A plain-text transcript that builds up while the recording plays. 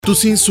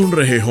ਤੁਸੀਂ ਸੁਣ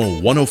ਰਹੇ ਹੋ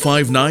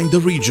 1059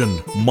 ਦ ਰੀਜਨ,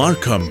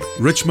 ਮਾਰਕਮ,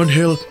 ਰਿਚਮੰਡ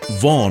ਹਿੱਲ,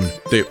 ਵੌਨ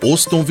ਤੇ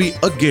ਉਸ ਤੋਂ ਵੀ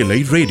ਅੱਗੇ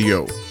ਲਈ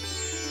ਰੇਡੀਓ।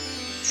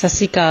 ਸਤਿ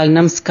ਸ਼੍ਰੀ ਅਕਾਲ,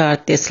 ਨਮਸਕਾਰ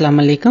ਤੇ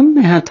ਅਸਲਾਮ ਅਲੈਕਮ।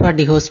 ਮੈਂ ਹਾਂ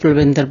ਤੁਹਾਡੀ ਹੋਸਟ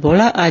ਬਲਵਿੰਦਰ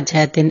ਬੋਲਾ। ਅੱਜ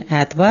ਹੈ ਦਿਨ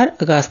ਐਤਵਾਰ,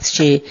 ਅਗਸਤ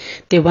 6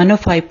 ਤੇ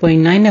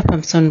 105.9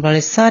 FM ਸੁਣਨ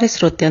ਵਾਲੇ ਸਾਰੇ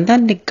ਸਰੋਤਿਆਂ ਦਾ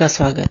ਨਿੱਘਾ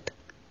ਸਵਾਗਤ।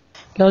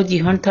 ਲਓ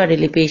ਜੀ, ਹੁਣ ਤੁਹਾਡੇ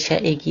ਲਈ ਪੇਸ਼ ਹੈ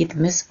ਇਹ ਗੀਤ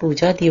ਮਿਸ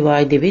ਪੂਜਾ ਦੀ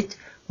ਆਵਾਜ਼ ਦੇ ਵਿੱਚ,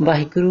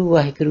 ਵਾਹਿਗੁਰੂ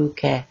ਵਾਹਿਗੁਰੂ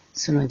ਕਹਿ।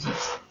 ਸੁਣੋ ਜੀ।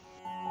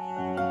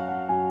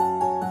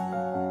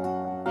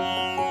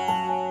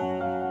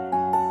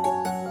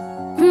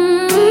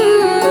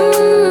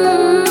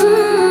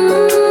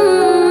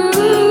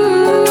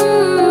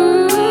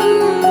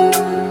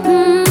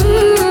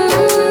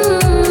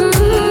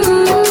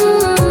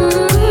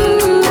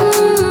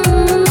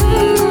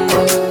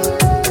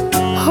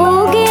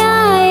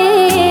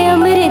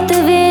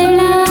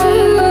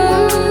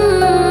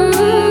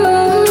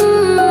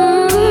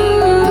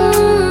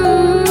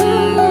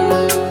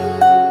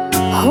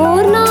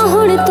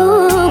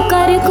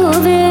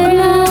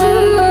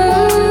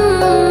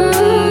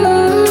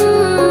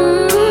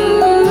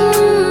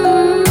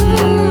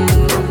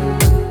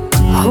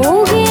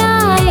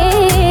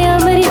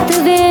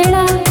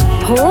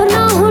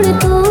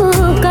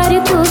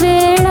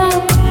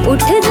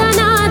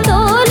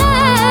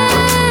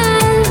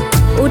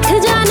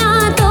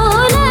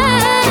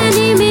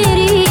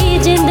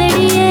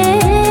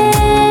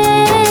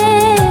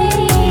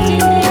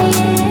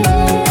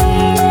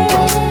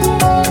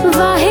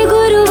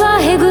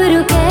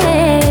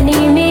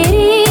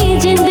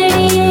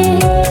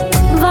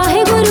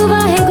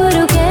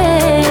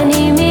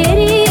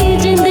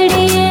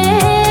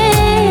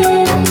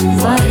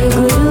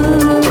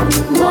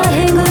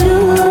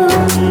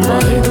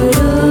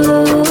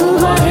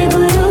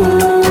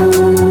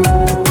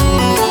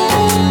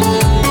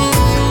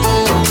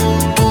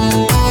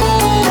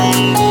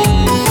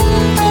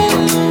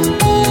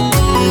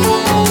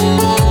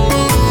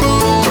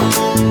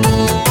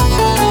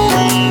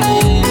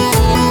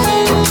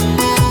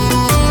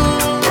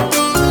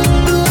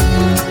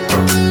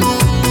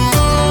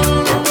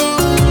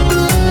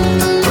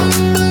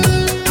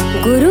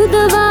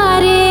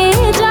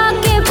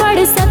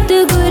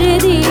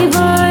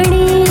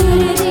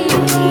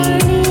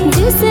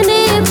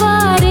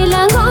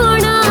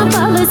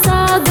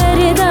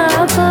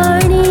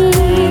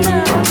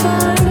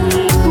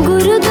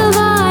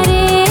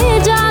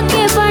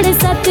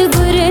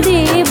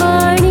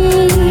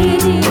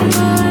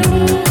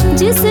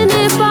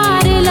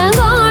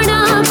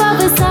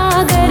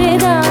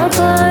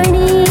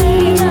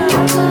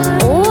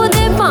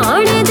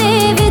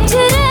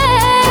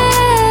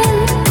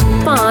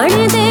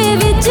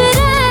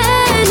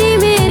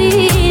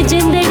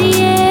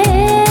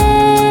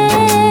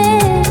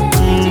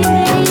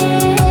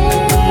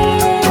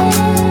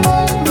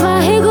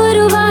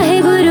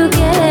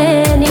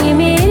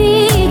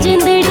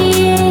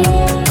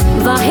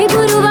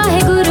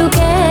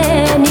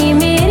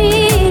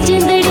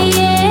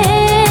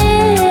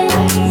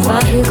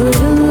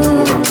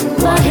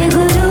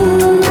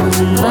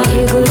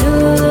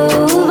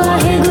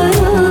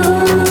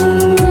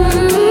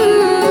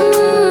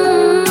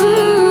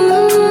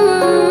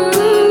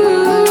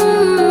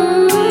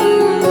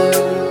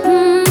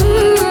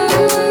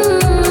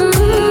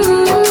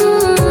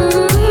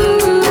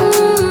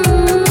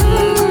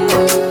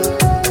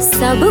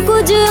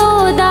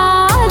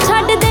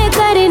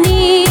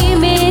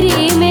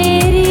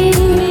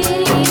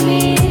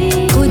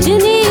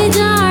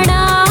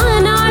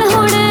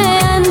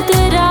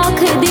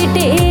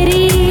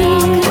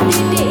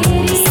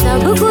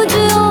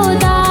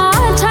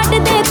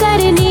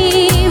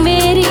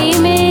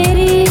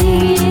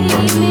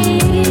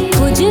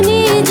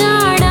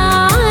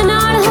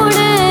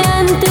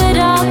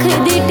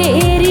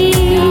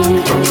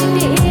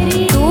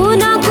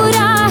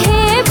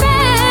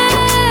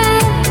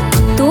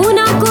 तू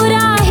ना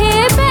कुराहे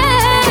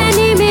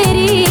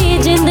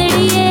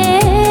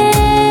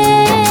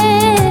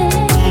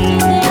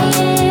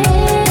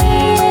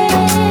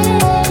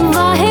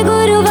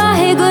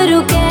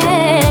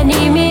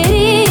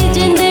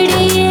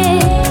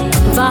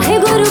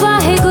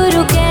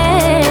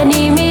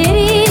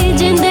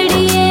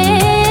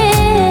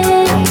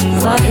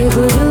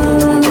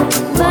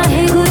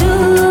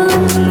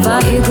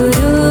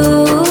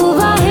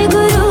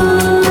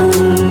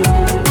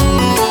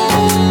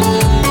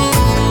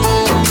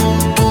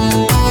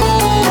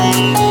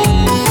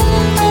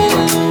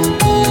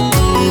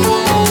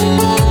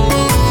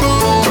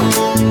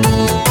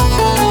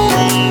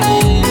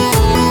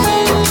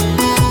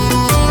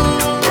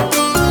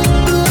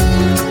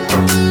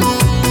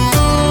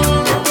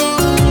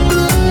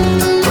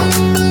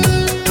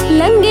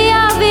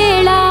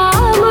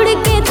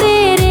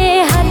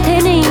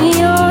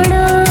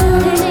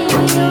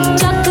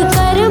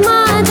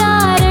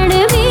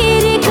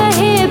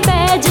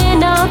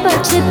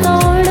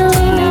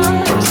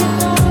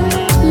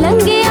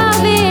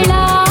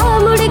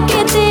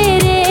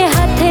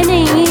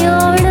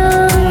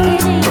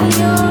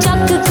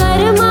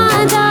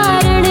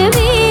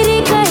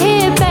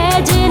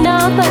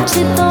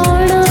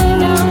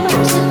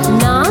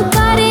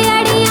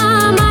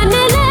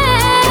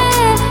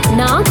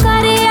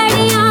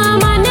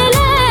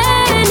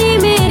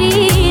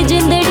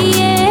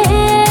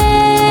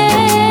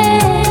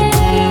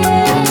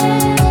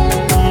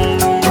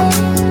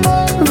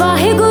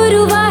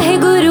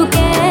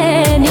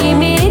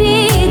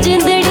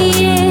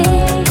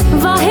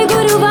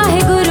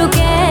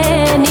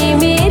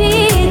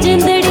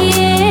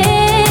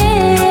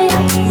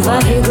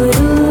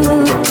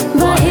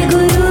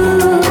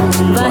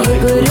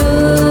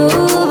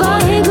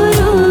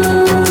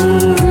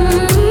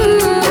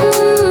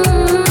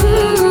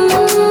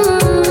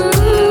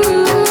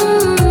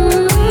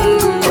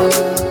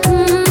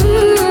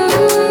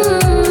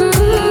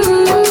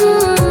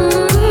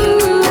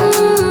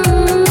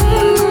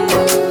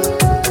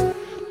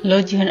ਲੋ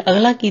ਜੀ ਹੁਣ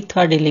ਅਗਲਾ ਗੀਤ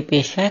ਤੁਹਾਡੇ ਲਈ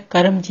ਪੇਸ਼ ਹੈ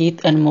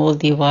ਕਰਮਜੀਤ ਅਨਮੋਲ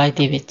ਦੀ ਆਵਾਜ਼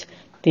ਦੇ ਵਿੱਚ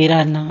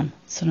ਤੇਰਾ ਨਾਮ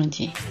ਸੁਣੋ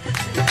ਜੀ।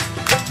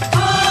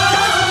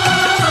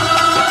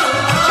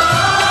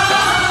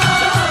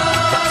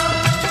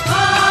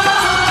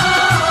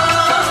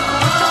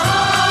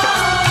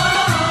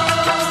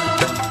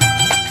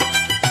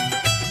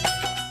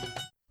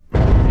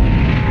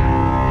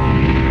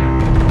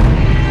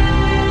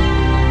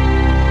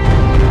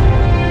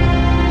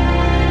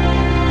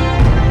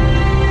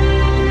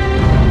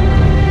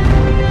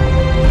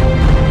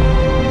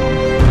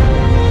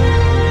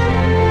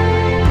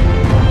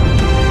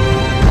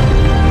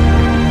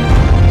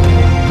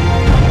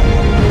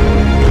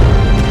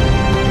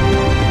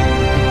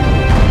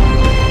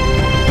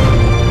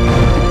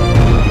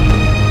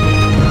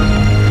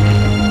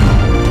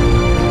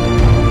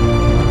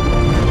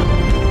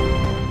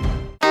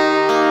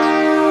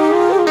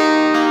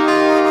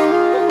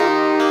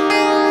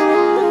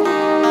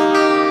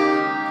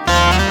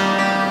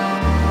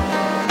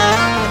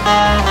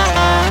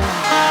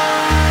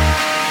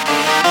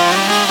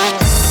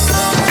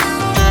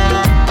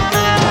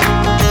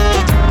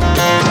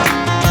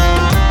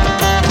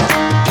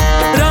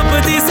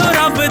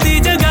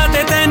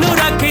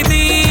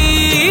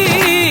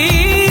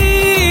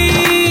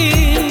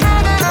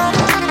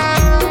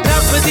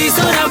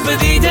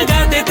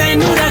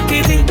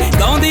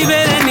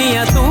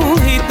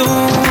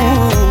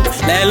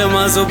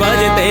 सुबह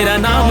जे तेरा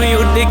नाम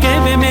उठ के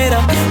वे मेरा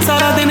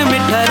सारा दिन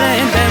मिठा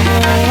रहता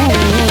मुँह।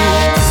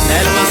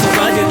 लैलमा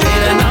सुबह जे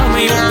तेरा नाम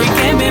उठ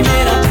के वे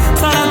मेरा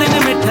सारा दिन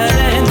मिठा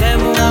रहता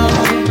मुँह।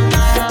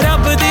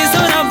 रब दी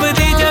सो रब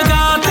दी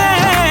जगह ते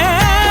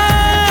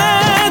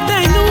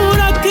तैनू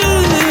रख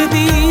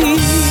दी।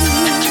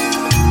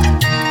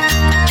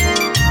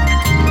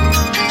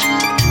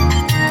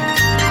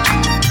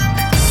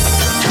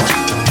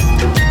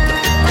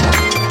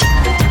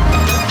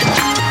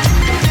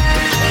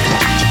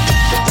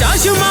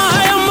 चश्मा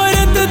है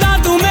अमृत दा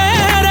तू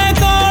मेरे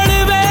कोल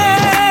वे,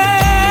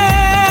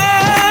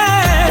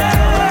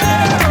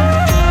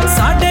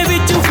 साडे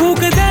विच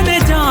फूकदे ने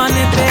जान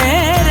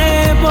तेरे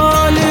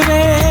बोल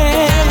वे।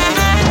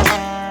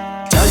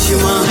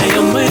 चश्मा है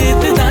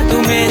अमृत दा तू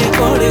मेरे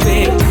कोल वे,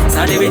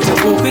 साडे विच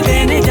फूकदे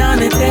ने जान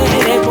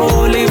तेरे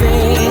बोल वे।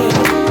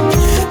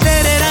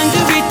 तेरे रंग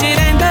विच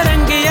रहिंदा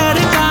रंग यार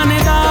कान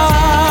दा,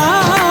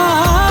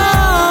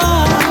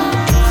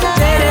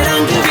 तेरे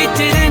रंग विच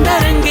रहिंदा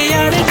रंग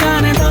यार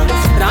कान दा।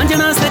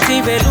 रांझना सची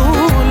वे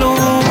लूलू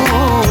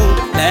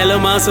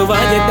लैलमा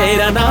सुबह जे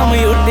तेरा नाम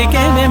उठ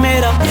के वे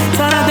मेरा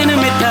सारा दिन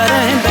मिठा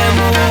रहंदा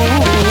मुँह।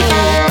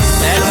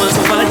 लैलमा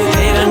सुबह जे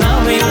तेरा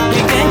नाम उठ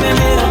के वे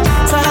मेरा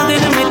सारा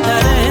दिन मिठा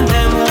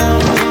रहंदा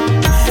मुँह।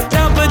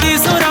 रब दी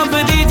सो रब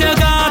दी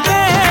जगह ते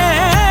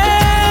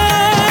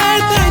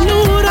तैनू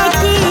रख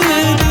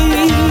दी।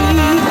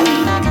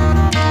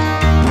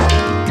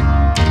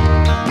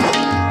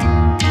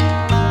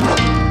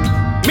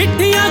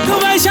 मिठियां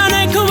ख्वाहिशां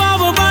ने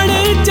ख्वाब बन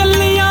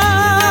चलियां,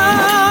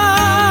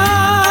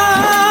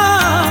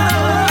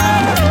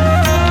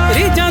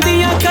 रीझां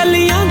दियां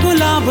कलियां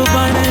गुलाब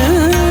बन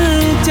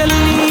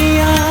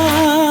चलियां।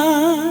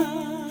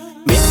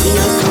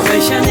 मिठियां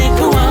ख्वाहिशां ने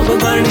ख्वाब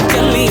बन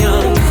चलियां,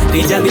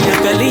 रीझां दियां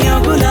कलियां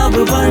गुलाब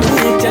बन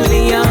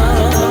चलियां।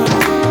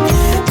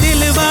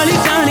 दिल वाली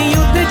टाणी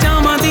उत्ते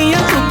जावां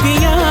दियां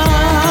कुक्कियां,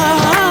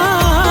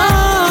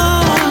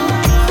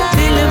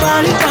 दिल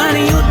वाली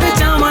टाणी उत्ते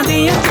जावां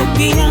दियां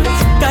कुक्कियां।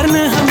 करन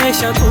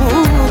हमेशा तू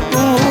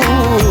तू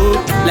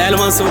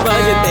लैलमा सुबह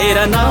जे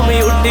तेरा नाम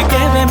उठ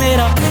के वे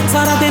मेरा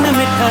सारा दिन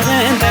मिठा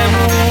रहंदा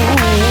मुँह।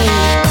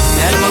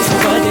 लैलमा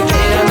सुबह जे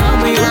तेरा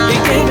नाम उठ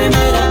के वे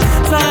मेरा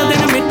सारा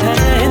दिन मिठा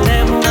रहंदा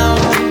मुँह।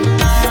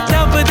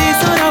 रब दी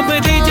सो रब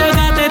दी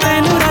जगह ते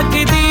तैनू रख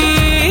दी।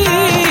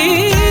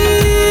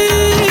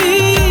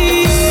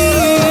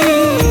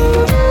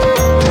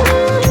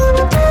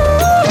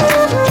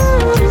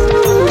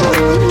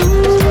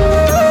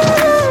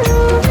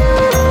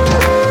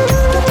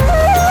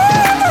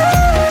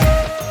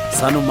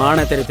 ਸਾਨੂੰ ਮਾਣ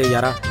ਹੈ ਤੇਰੇ ਤੇ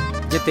ਯਾਰਾ,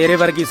 ਜੇ ਤੇਰੇ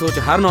ਵਰਗੀ ਸੋਚ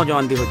ਹਰ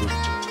ਨੌਜਵਾਨ ਦੀ ਹੋ ਜੇ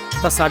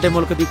ਤਾਂ ਸਾਡੇ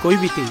ਮੁਲਕ ਦੀ ਕੋਈ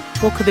ਵੀ ਧੀ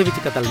ਕੁੱਖ ਦੇ ਵਿੱਚ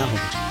ਕਤਲ ਨਾ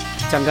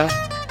ਹੋਵੇ। ਚੰਗਾ,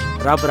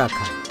 ਰੱਬ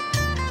ਰਾਖਾ।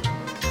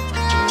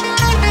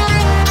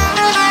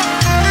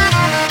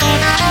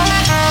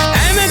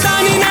 ਐਵੇਂ ਤਾਂ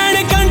ਨੀ ਨੈਣ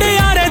ਕੰਡੇ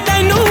ਯਾਰੇ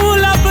ਤੈਨੂੰ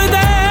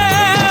ਲੱਭਦੇ,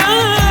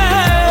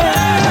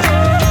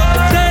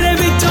 ਤੇਰੇ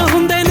ਵਿੱਚੋਂ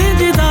ਹੁੰਦੇ ਨੇ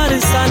ਦੀਦਾਰ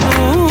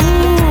ਸਾਨੂੰ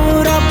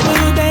ਰੱਬ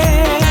ਦੇ।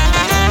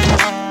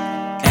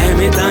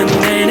 ਐਵੇਂ ਤਾਂ ਨੀ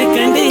ਨੈਣ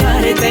ਕੰਡੇ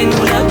ਯਾਰੇ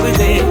ਤੈਨੂੰ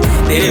ਲੱਭਦੇ,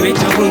 ਤੇਰੇ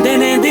ਵਿੱਚੋਂ ਹੁੰਦੇ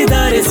ਨੇ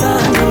ਦੀਦਾਰ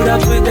ਸਾਨੂੰ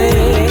ਰੱਬ ਦੇ।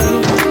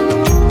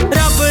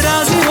 ਰੱਬ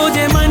ਰਾਜ਼ੀ ਹੋ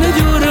ਜੇ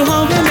ਮਨਜ਼ੂਰ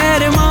ਹੋਵੇ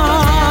ਮੇਰੇ ਮਾਂ,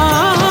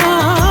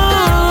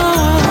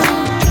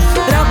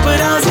 ਰੱਬ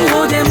ਰਾਜ਼ੀ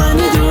ਹੋ ਜੇ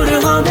ਮਨਜ਼ੂਰ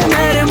ਹੋਵੇ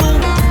ਮੇਰੇ ਮਾਂ।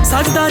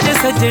 ਸਜਦਾ ਜੇ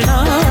ਸੱਜਣਾ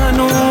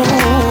ਨੂੰ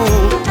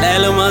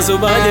ਲੈਲਮਾ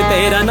ਸੁਬਹ ਜੇ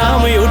ਤੇਰਾ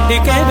ਨਾਮ ਉੱਠ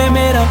ਕੇ ਵੇ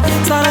ਮੇਰਾ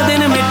ਸਾਰਾ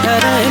ਦਿਨ ਮਿੱਠਾ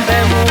ਰਹਿੰਦਾ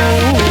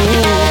ਮੂੰਹ।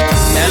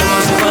 ਲੈਲਮਾ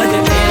ਸੁਬਹ ਜੇ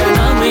ਤੇਰਾ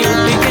ਨਾਮ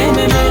ਉੱਠ ਕੇ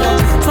ਵੇ ਮੇਰਾ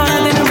ਸਾਰਾ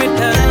ਦਿਨ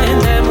ਮਿੱਠਾ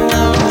ਰਹਿੰਦਾ ਮੂੰਹ।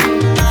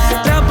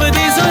 ਰੱਬ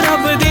ਦੀ ਸੋ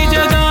ਰੱਬ ਦੀ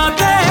ਜਗ੍ਹਾ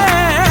ਤੇ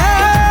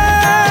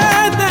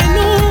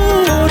ਤੈਨੂੰ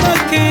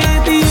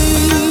ਰੱਖਦੀ।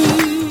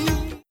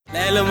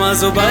 ललवा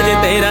सुबह जे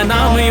तेरा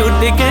नाम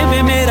उठ के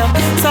वे मेरा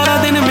सारा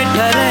दिन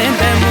मिठा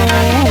रहंदा मूंह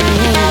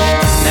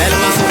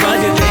ललवा सुबह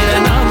जे तेरा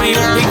नाम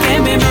उठ के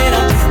वे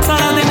मेरा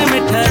सारा दिन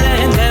मिठा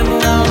रहंदा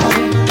मूंह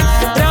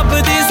रब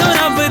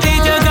दी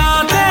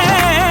जगह ते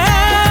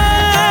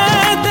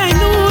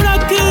तैनू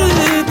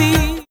रखदी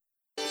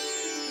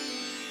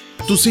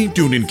ਤੁਸੀਂ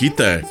ਟਿਊਨ ਇਨ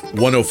ਕੀਤਾ ਹੈ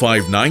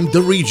 1059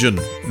 ਦ ਰੀਜਨ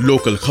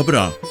ਲੋਕਲ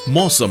ਖਬਰਾਂ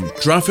ਮੌਸਮ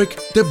ਟ੍ਰੈਫਿਕ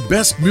ਤੇ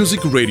best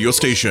뮤직 radio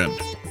station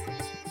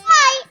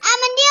Hi,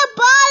 I'm a new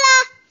baller.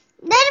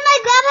 Then my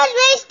grandma's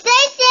radio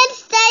station,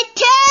 stay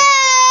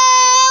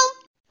tuned.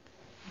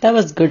 That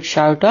was good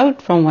shout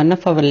out from one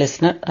of our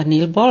listener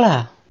Anil Bola.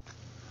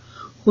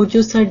 ਉਹ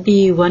ਜੋ ਸਾਡੀ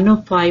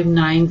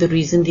 1059 The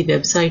Reason the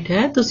website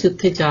ਹੈ ਤੁਸੀਂ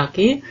ਉੱਥੇ ਜਾ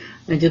ਕੇ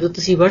ਜਦੋਂ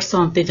ਤੁਸੀਂ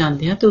WhatsApp ਤੇ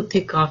ਜਾਂਦੇ ਆ ਤਾਂ ਉੱਥੇ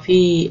ਕਾਫੀ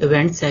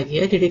ਇਵੈਂਟਸ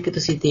ਹੈਗੇ ਆ ਜਿਹੜੇ ਕਿ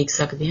ਤੁਸੀਂ ਦੇਖ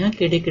ਸਕਦੇ ਆ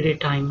ਕਿਹੜੇ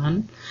ਟਾਈਮ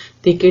ਹਨ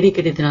ਤੇ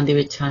ਕਿਹੜੇ ਦਿਨਾਂ ਦੇ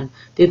ਵਿੱਚ ਹਨ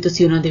ਤੇ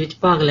ਤੁਸੀਂ ਉਹਨਾਂ ਦੇ ਵਿੱਚ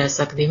ਭਾਗ ਲੈ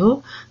ਸਕਦੇ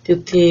ਹੋ ਤੇ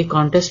ਉੱਥੇ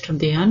ਕੰਟੈਸਟ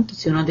ਹੁੰਦੇ ਹਨ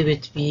ਤੁਸੀਂ ਉਹਨਾਂ ਦੇ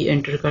ਵਿੱਚ ਵੀ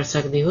ਐਂਟਰ ਕਰ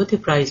ਸਕਦੇ ਹੋ ਤੇ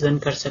ਪ੍ਰਾਈਜ਼ ਵਿਨ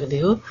ਕਰ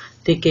ਸਕਦੇ ਹੋ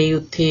ਤੇ ਕਈ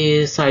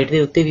ਉੱਥੇ ਸਾਈਟ ਦੇ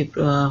ਉੱਤੇ ਵੀ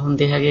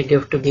ਹੁੰਦੇ ਹੈਗੇ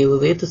ਗਿਫਟ ਗਿਵ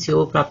ਅਵੇ ਤੁਸੀਂ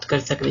ਉਹ ਪ੍ਰਾਪਤ ਕਰ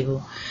ਸਕਦੇ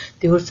ਹੋ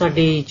ਤੇ ਹੋਰ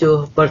ਸਾਡੀ ਜੋ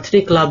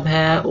ਬਰਥਡੇ ਕਲੱਬ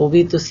ਹੈ ਉਹ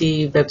ਵੀ ਤੁਸੀਂ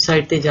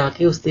ਵੈਬਸਾਈਟ ਤੇ ਜਾ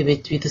ਕੇ ਉਸ ਦੇ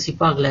ਵਿੱਚ ਵੀ ਤੁਸੀਂ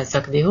ਭਾਗ ਲੈ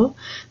ਸਕਦੇ ਹੋ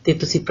ਤੇ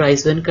ਤੁਸੀਂ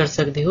ਪ੍ਰਾਈਜ਼ ਵਿਨ ਕਰ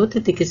ਸਕਦੇ ਹੋ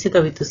ਤੇ ਕਿਸੇ ਦਾ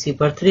ਵੀ ਤੁਸੀਂ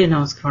ਬਰਥਡੇ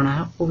ਅਨਾਉਂਸ ਕਰਾਉਣਾ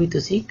ਹੈ ਉਹ ਵੀ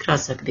ਤੁਸੀਂ ਕਰਾ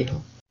ਸਕਦੇ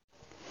ਹੋ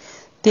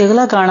ਤੇ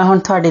ਅਗਲਾ ਗਾਣਾ ਹੁਣ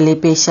ਤੁਹਾਡੇ ਲਈ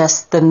ਪੇਸ਼ ਹੈ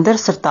ਸਤਿੰਦਰ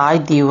ਸਰਤਾਜ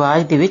ਦੀ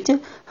ਆਵਾਜ਼ ਦੇ ਵਿੱਚ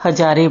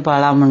ਹਜ਼ਾਰੇ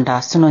ਵਾਲਾ ਮੁੰਡਾ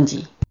ਸੁਣੋ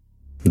ਜੀ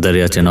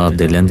ਦਰਿਆ ਚਨਾਬ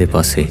ਦੇ ਲਹਿੰਦੇ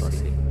ਪਾਸੇ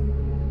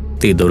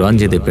ਤੇ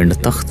ਦੋਰਾਂਝੇ ਦੇ ਪਿੰਡ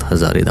ਤਖਤ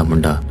ਹਜ਼ਾਰੇ ਦਾ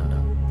ਮੁੰਡਾ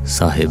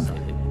ਸਾਹਿਬ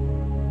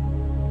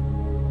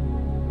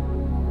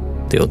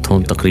ਤੇ ਉੱਥੋਂ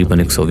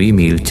ਤਕਰੀਬਨ 120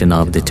 ਮੀਲ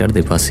ਚਨਾਬ ਦੇ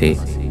ਚੜ੍ਹਦੇ ਪਾਸੇ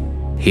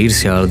ਹੀਰ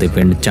ਸਿਆਲ ਦੇ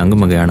ਪਿੰਡ ਚੰਗ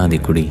ਮਗਿਆਣਾ ਦੀ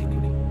ਕੁੜੀ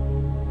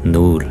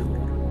ਨੂਰ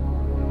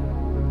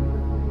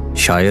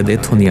ਸ਼ਾਇਦ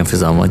ਇੱਥੋਂ ਦੀਆਂ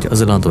ਫਿਜ਼ਾਵਾਂ 'ਚ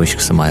ਅਜ਼ਲਾਂ ਤੋਂ ਇਸ਼ਕ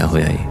ਸਮਾਇਆ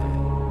ਹੋਇਆ ਏ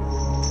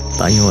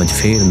ਤਾਈਓ ਅੱਜ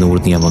ਫੇਰ ਨੂਰ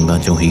ਦੀਆਂ ਵੰਗਾਂ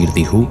 'ਚੋਂ ਹੀਰ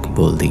ਦੀ ਹੂਕ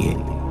ਬੋਲਦੀ ਏ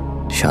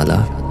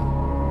ਸ਼ਾਲਾ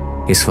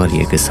ਇਸ ਵਾਰ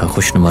ਇਹ ਕਿੱਸਾ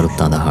ਖੁਸ਼ਨੁਮਾ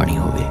ਰੁੱਤਾਂ ਦਾ ਹਾਣੀ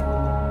ਹੋਵੇ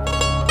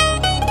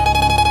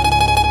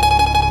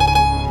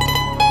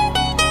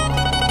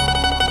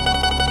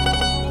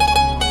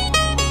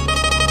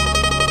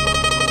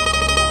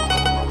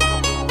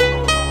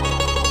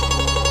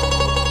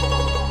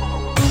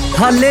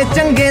ਹਾਲੇ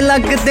ਚੰਗੇ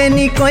ਲੱਗਦੇ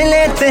ਨੀ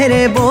ਕੋਇਲੇ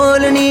ਤੇਰੇ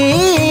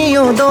ਬੋਲਨੀ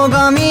ਉਦੋਂ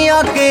ਗਾਮੀ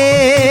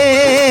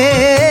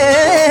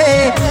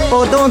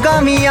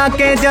ਆ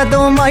ਕੇ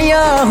ਜਦੋਂ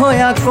ਮਾਇਆ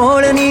ਹੋਇਆ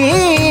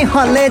ਕੋਲਨੀ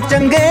ਹਾਲੇ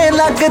ਚੰਗੇ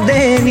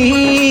ਲੱਗਦੇ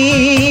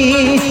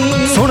ਨੀ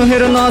ਸੁਣ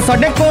ਹਿਰਨਾ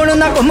ਸਾਡੇ ਕੋਲ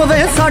ਨਾ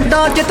ਘੁੰਮਵੇ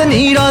ਸਾਡਾ ਚਿਤ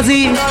ਨੀ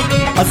ਰਾਜ਼ੀ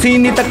ਅਸੀਂ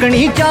ਨੀ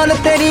ਤੱਕਣੀ ਚਾਲ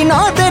ਤੇਰੀ ਨਾ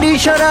ਤੇਰੀ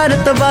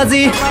ਸ਼ਰਾਰਤ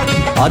ਬਾਜ਼ੀ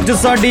ਅੱਜ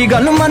ਸਾਡੀ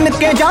ਗੱਲ ਮੰਨ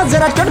ਕੇ ਜਾ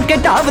ਜ਼ਰਾ ਚੜ ਕੇ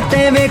ਢਾਬ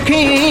ਤੇ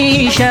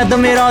ਵੇਖੀ ਸ਼ਾਇਦ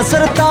ਮੇਰਾ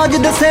ਸਰਤਾਜ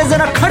ਦੱਸੇ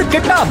ਜ਼ਰਾ ਖੜ ਕੇ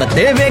ਢਾਬ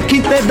ਤੇ ਵੇਖੀ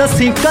ਤੇ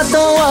ਦੱਸੀ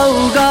ਕਦੋਂ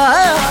ਆਊਗਾ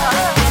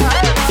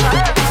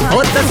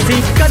ਉਹ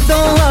ਦੱਸੀ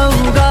ਕਦੋਂ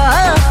ਆਊਗਾ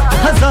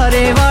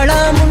ਹਜ਼ਾਰੇ ਵਾਲਾ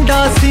ਮੁੰਡਾ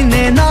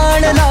ਸੀਨੇ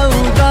ਨਾਲ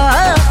ਲਾਊਗਾ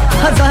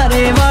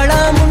ਹਜ਼ਾਰੇ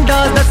ਵਾਲਾ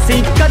ਮੁੰਡਾ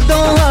ਦੱਸੀ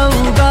ਕਦੋਂ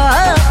ਆਊਗਾ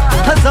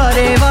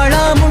ਹਜ਼ਾਰੇ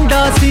ਵਾਲਾ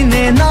ਮੁੰਡਾ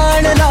ਸੀਨੇ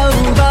ਨਾਲ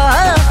ਲਾਊਗਾ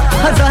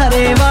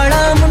ਹਜ਼ਾਰੇ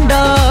ਵਾਲਾ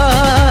ਮੁੰਡਾ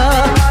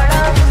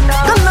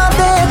ਕੰਨਾਂ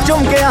ਦੇ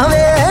ਝੁਮਕਿਆ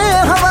ਵੇ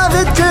ਹਵਾ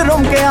ਵਿੱਚ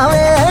ਰੁਮਕਿਆ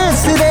ਵੇ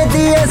ਸਿਰੇ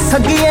ਦੀ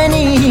ਸੱਗੀਏ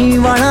ਨੀ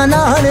ਵਾਲਾਂ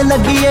ਨਾਲ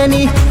ਲੱਗੀਏ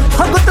ਨੀ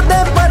ਹਗੁੱਤ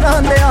ਦੇ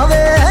ਪਰਾਂ ਦੇ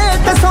ਆਵੇ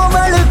ਤੇ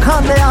ਸੋਵਲ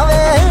ਖਾਂਦੇ ਆਵੇ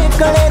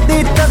ਕਲੇ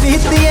ਦੀ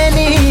ਤਬੀਤੀਏ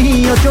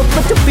ਨੀ ਉਹ ਚੁੱਪ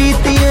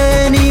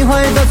ਚੁਪੀਤੀਏ ਨੀ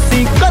ਹੋਏ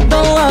ਦੱਸੀ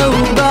ਕਦੋਂ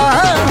ਆਊਗਾ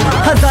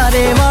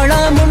ਹਜ਼ਾਰੇ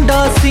ਵਾਲਾ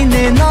ਮੁੰਡਾ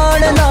ਸੀਨੇ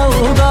ਨਾਲ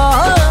ਲਾਊਗਾ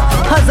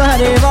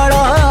ਹਜ਼ਾਰੇ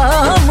ਵਾਲਾ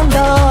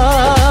ਮੁੰਡਾ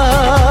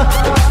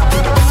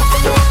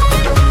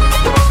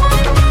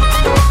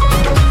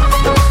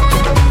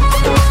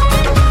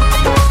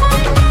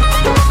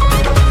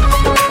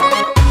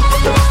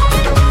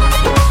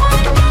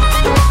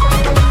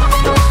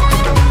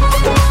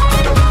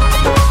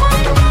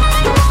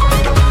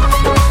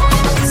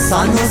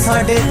ਸਾਨੂੰ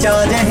ਸਾਡੇ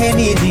ਚਾਜ ਹੈ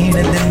ਨੀ ਜੀਣ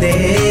ਦਿੰਦੇ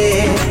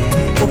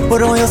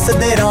ਉੱਪਰੋਂ ਉਸ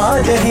ਦੇ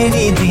ਰਾਜ ਹੈ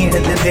ਨੀ ਜੀਣ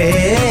ਦਿੰਦੇ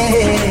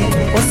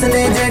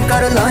ਉਸਨੇ ਜੇ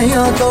ਕਰ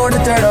ਲਾਈਆਂ ਤੋੜ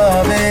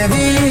ਚੜਾਵੇ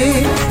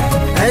ਵੀ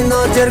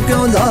ਐਨਾ ਚਿਰ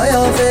ਕਿਉਂ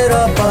ਲਾਇਆ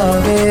ਫੇਰਾ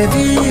ਪਾਵੇ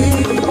ਵੀ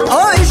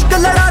ਓ ਇਸ਼ਕ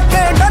ਲੜਾ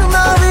ਕੇ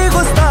ਡਰਨਾ ਵੀ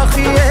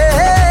ਗੁਸਤਾਖੀ ਏ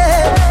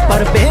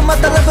ਪਰ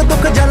ਬੇਮਤਲਬ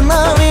ਦੁੱਖ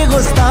ਜਰਨਾ ਵੀ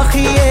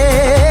ਗੁਸਤਾਖੀ ਏ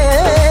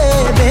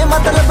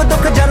ਬੇਮਤਲਬ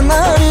ਦੁੱਖ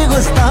ਜਰਨਾ ਵੀ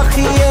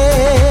ਗੁਸਤਾਖੀ ਏ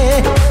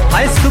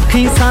ਆਏ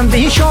ਸੁਖੀ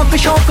ਸਾਂਦੀ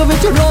ਸ਼ੌਕ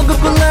ਵਿੱਚ ਰੋਗ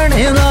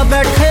ਕੁਲਣੇ ਲਾ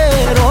ਬੈਠੇ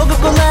ਰੋਗ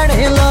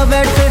ਕੁਲਣੇ ਲਾ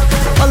ਬੈਠੇ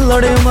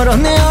ਅਲੜੇ ਉਮਰ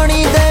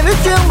ਨਿਆਣੀ ਦੇ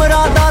ਵਿੱਚ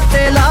ਉਮਰਾਂ ਦਾ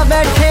ਤੇ ਲਾ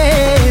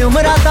ਬੈਠੇ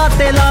ਉਮਰਾਂ ਦਾ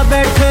ਤੇ ਲਾ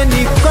ਬੈਠੇ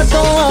ਨੀ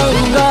ਕਦੋਂ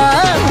ਆਊਗਾ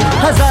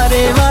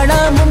ਹਜ਼ਾਰੇ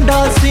ਵਾਲਾ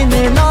ਮੁੰਡਾ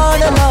ਸੀਨੇ ਨਾਲ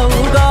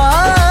ਲਾਊਗਾ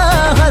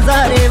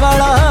ਹਜ਼ਾਰੇ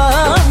ਵਾਲਾ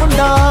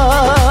ਮੁੰਡਾ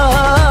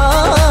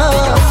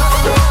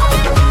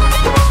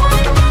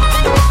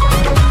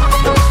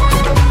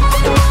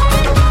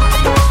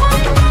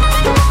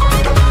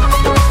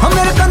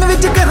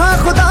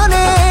ਖੁਦਾ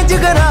ਨੇ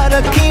ਜਿਗਰਾ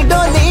ਰੱਖੀ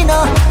ਡੋਲੀ ਨਾ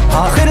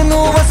ਆਖਿਰ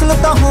ਨੂੰ ਵਸਲ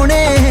ਤਾਂ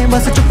ਹੋਣੇ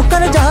ਬਸ ਚੁੱਪ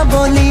ਕਰ ਜਾ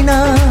ਬੋਲੀ ਨਾ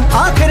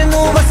ਆਖਿਰ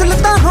ਨੂੰ ਵਸਲ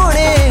ਤਾਂ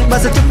ਹੋਣੇ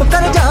ਬਸ ਚੁੱਪ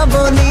ਕਰ ਜਾ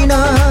ਬੋਲੀ ਨਾ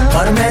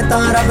ਪਰ मैं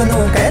तां रब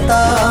नूं कहता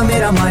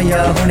मेरा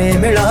माया हुणे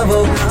मिलावो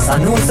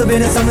सानू उस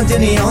बिन समझ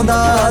नहीं आउंदा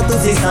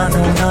तुसी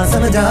सानू ना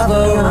समझावो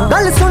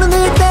गल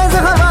सुनदी तेज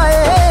हवाए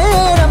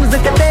रमज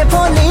कते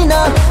फोली ना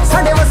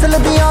साडे वसल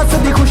दी आस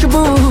दी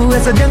खुशबू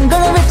इस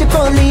जंगल विच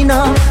कोली ना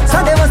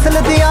साडे वसल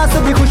दी आस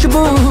दी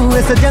खुशबू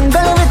इस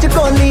जंगल विच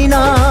कोली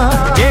ना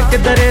एक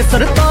दरे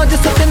सरताज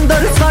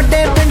सतिंदर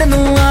साडे पिंड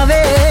नूं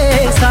आवे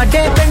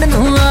साडे पिंड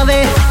नूं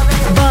आवे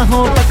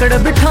बाहों पकड़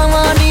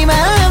बिठावां नी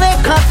मैं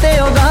वेखां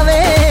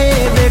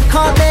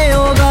ते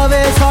ओ गावे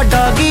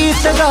साडा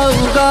गीत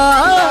गाऊगा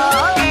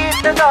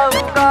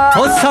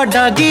ओ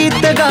साडा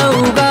गीत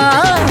गाऊगा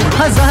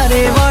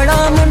हज़ारे वाला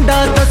मुंडा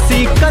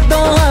दसी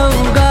कदों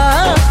आऊगा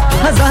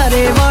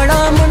हज़ारे वाला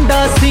मुंडा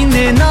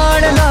सीने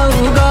नाल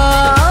लाऊगा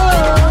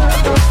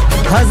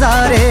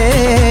हज़ारे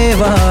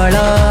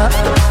वाला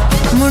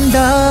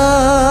मुंडा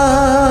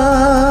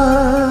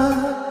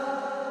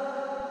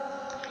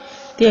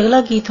ਤੇ ਅਗਲਾ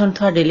ਗੀਤ ਹੁਣ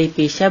ਤੁਹਾਡੇ ਲਈ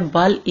ਪੇਸ਼ ਹੈ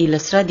ਬਲ ਈ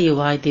ਲਸਰਾ ਦੀ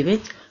ਆਵਾਜ਼ ਦੇ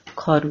ਵਿੱਚ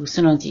ਖੌਰੂ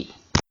ਸੁਣੋ ਜੀ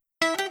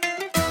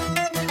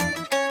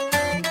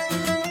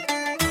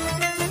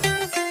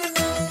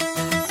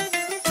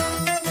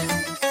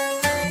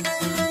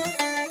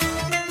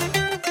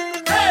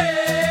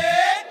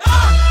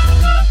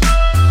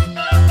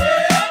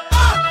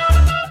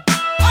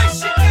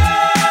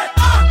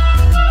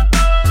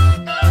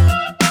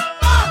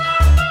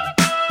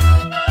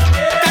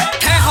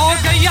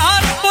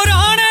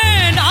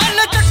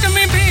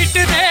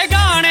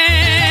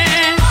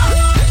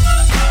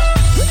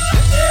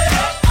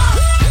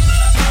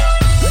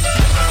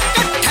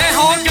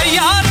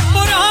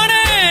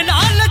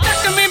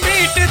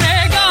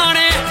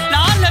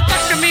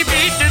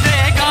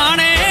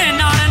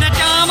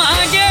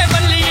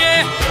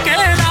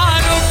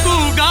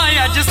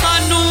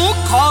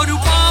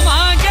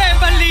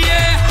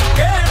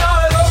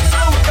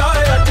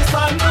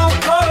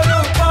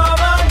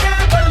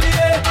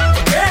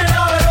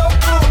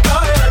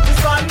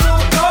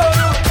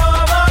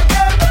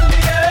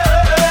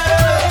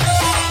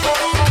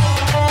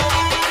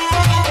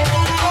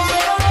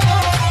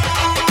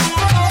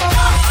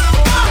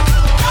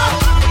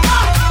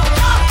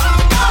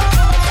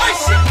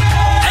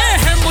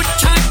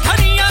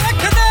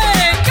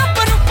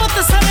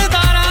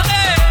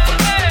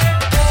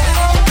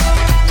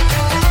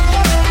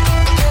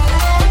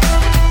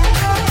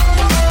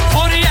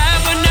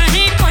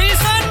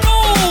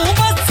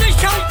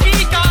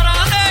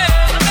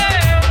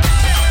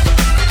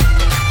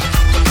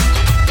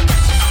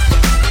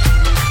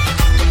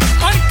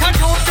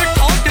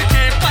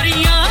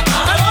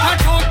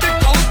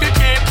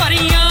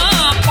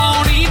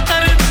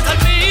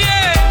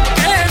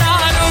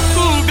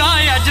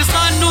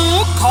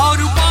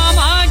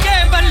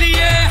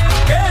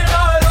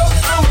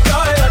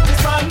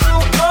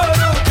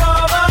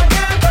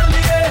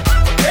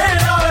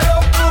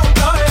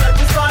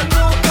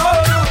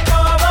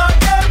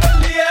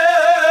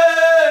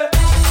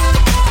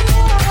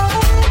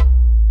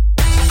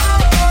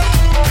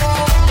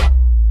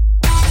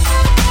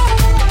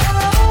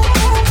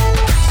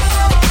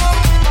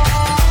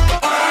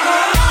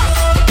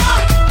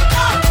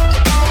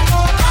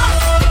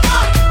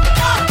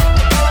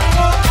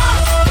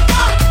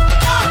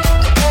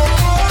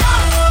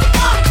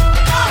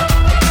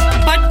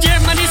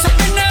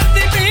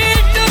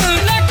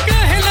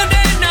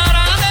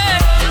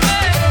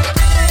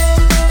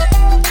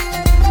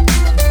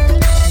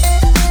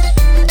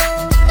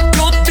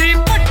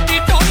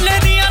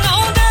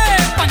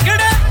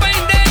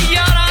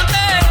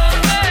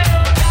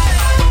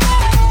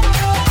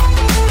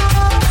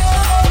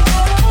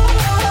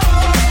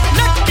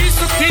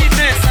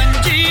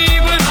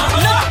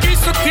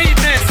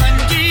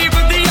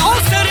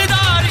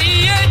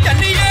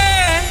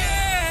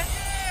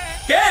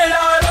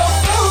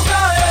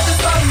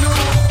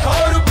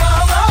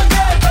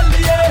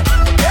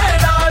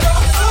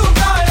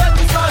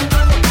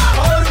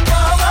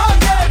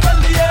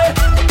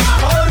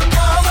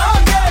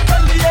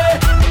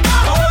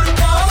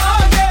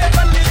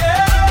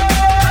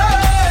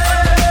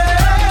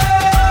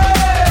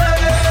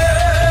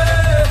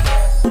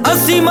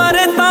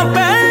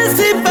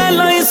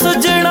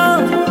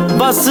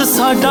बस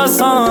साडा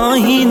सां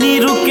ही नहीं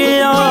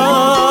रुकिया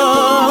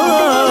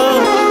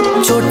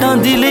चोटां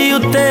दिल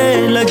उत्ते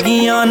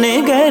लगियां ने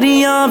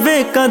गहरियां वे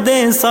कदे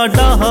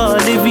साडा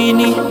हाल भी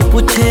नहीं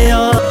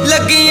पुछया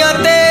लगियां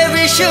ते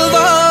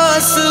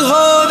विश्वास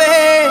होवे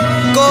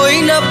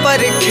कोई न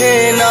परखे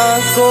ना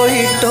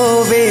कोई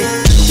टोवे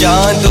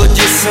जान दो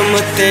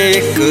जिस्म ते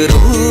एक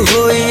रूह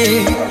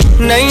होई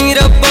नहीं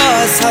रब्बा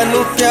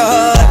सानू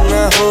प्यार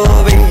ना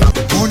होवे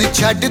हुण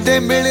छड्ड दे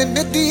मिलन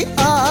दी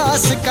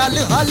आस कल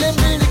हाले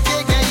मिल के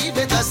गई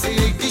वे दस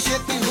एक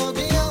छेती हो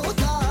गया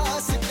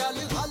उदास कल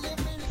हाले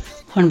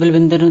ਹੁਣ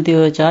ਬਲਵਿੰਦਰ ਨੂੰ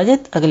ਦਿਓ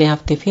ਇਜਾਜ਼ਤ ਅਗਲੇ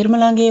ਹਫਤੇ ਫਿਰ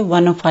ਮਿਲਾਂਗੇ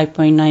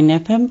 105.9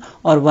 FM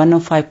और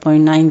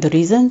 105.9 द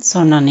रीजन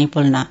सुनना नहीं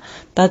भूलना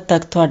तद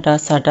तक ਤੁਹਾਡਾ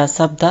ਸਾਡਾ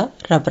ਸਭ ਦਾ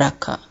ਰੱਬ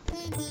ਰਾਖਾ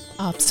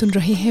आप सुन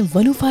रहे हैं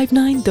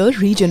 105.9 द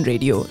रीजन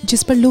रेडियो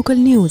जिस पर लोकल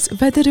न्यूज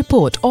वेदर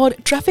रिपोर्ट और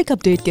ट्रैफिक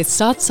अपडेट के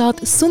साथ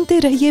साथ सुनते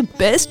रहिए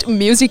बेस्ट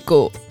म्यूजिक को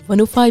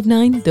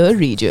 1059 द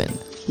रीजन।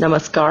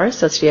 नमस्कार,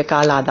 सत श्री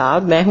अकाल,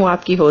 आदाब। मैं हूं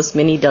आपकी होस्ट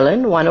मिनी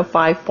डलन।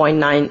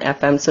 105.9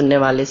 FM सुनने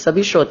वाले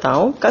सभी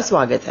श्रोताओं का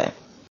स्वागत है।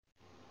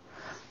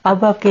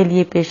 अब आपके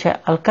लिए पेश है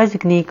अलका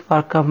यग्निक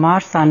और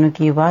कुमार सानू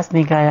की आवाज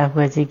में गाया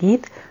हुआ जी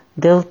गीत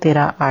दिल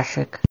तेरा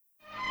आशिक।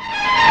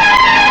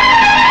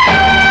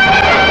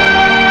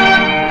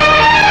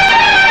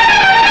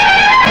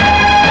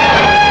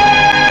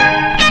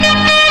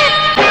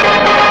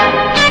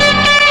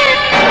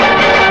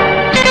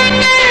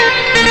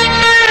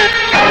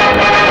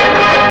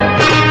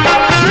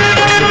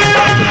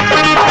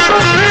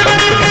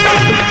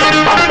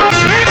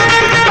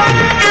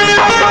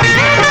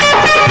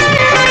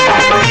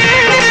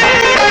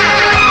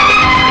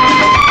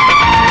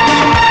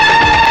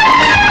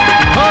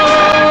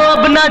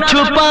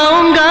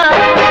 छुपाऊंगा,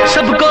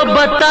 सबको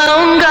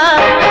बताऊंगा,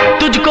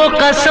 तुझको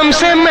कसम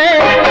से मैं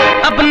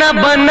अपना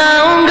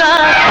बनाऊंगा।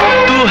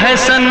 तू है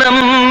सनम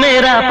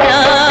मेरा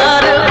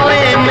प्यार,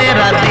 ओए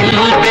मेरा दिल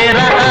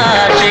तेरा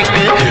आशिक।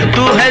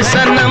 तू है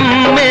सनम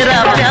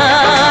मेरा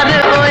प्यार,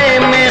 ओए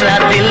मेरा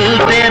दिल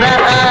तेरा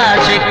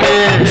आशिक।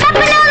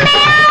 सपनों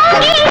में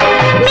आऊंगी,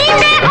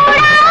 नींदें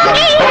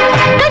उड़ाऊंगी,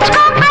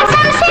 तुझको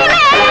कसम से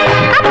मैं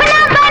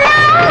अपना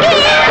बनाऊंगी।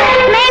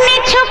 मैंने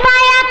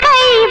छुपाया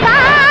कई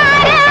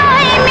बार,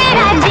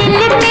 मेरा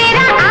दिल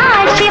तेरा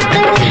आशिक।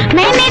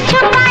 मैंने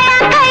छुपाया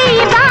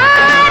कई बार,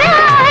 मेरा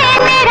दिल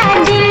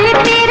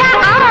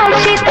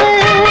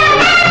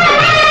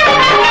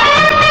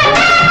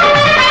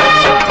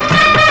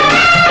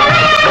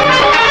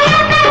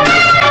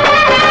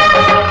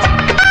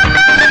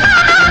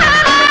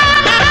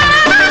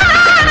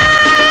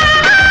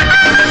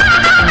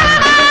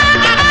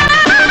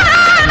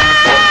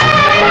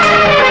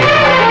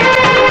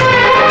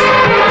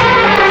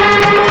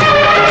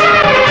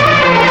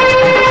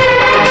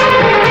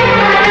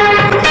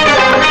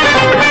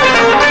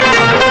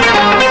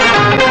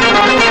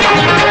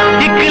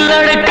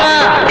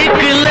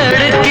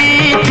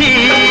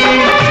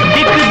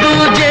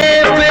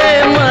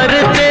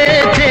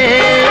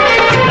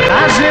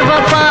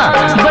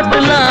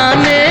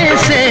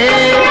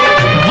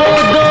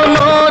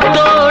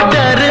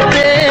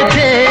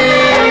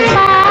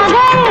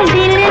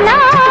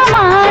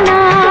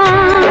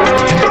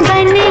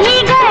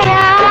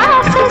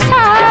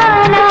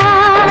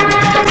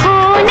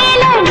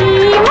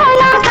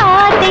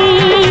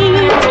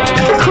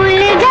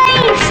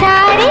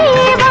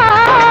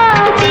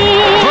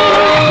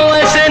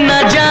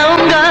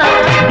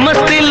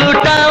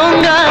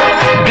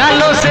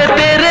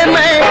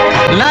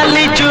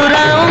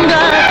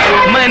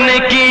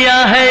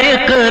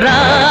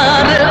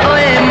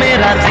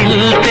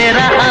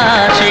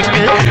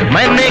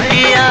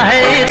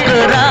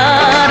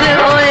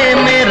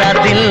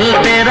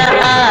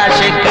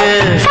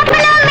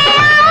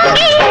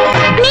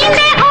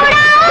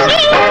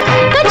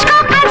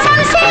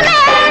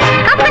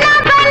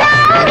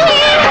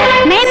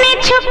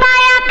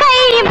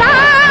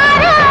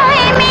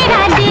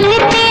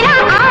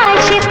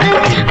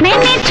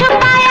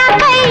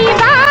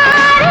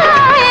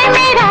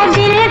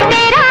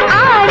तेरा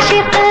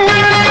आशिक।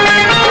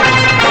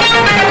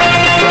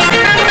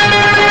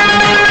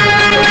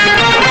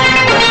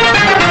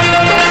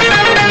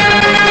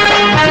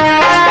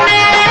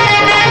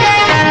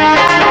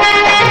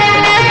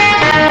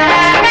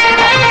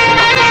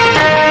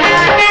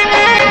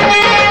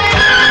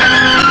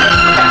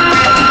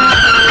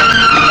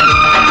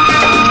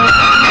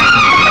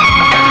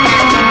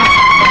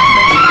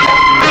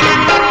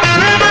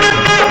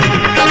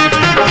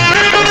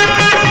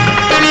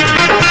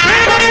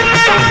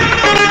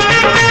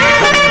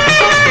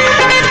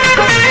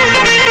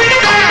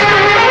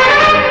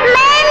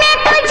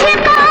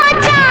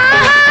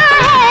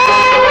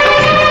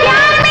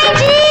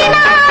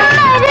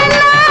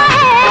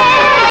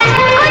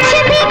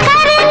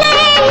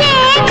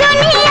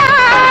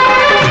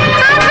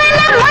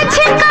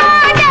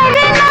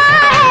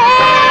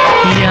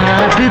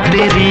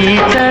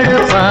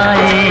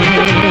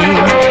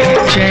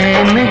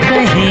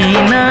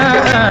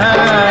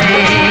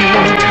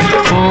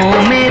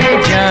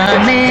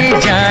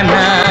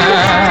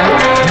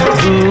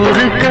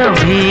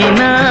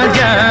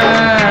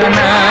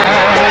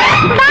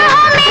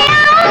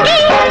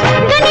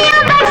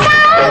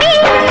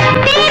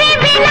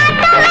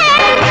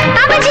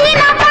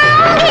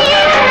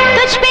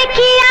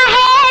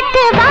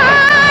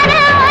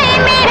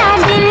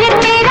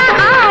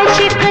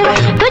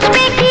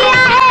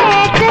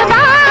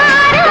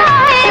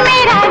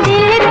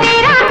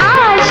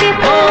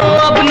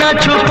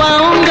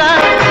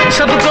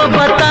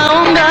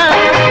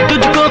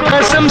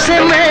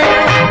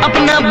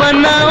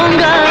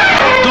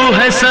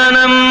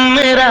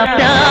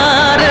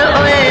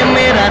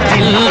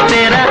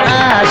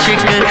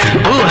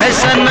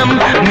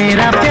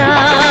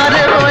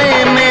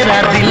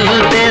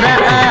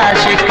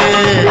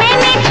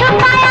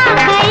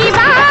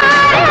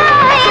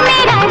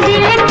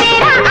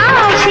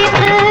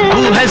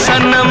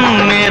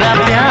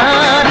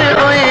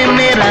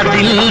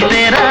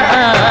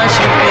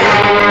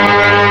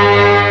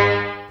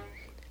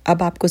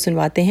 अब आपको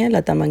सुनवाते हैं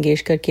लता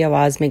मंगेशकर की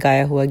आवाज में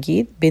गाया हुआ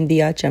गीत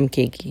बिंदिया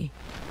चमकेगी।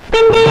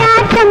 बिंदिया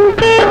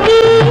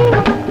चमकेगी,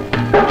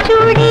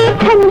 चूड़ी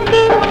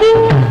खनकेगी,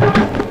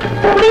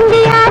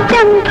 बिंदिया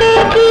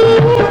चमकेगी,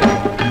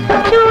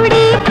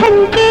 चूड़ी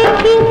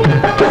खनकेगी,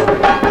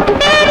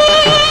 तेरी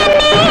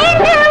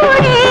नींद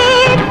उड़े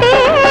ते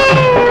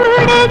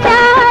उड़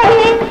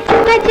जाए,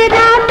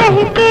 गजरा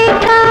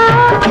महकेगा,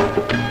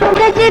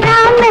 गजरा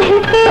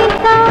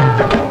महकेगा,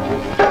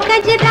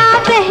 गजरा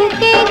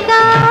महकेगा,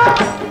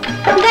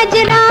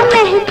 गजरा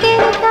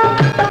महकेगा,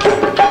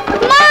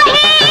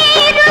 माही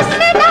रुस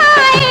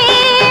जाए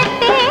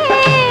ते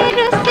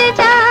रुस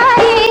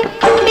जाए,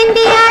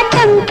 बिंदिया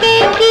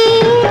चमकेगी,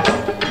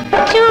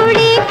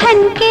 चूड़ी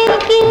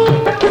खनकेगी।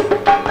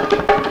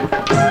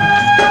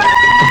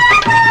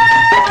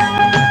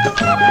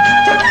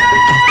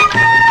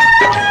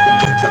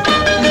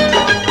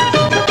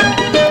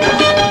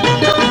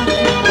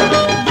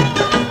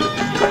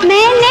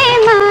 मैंने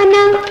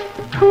माना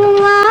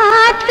हुआ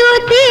तू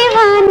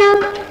दीवाना,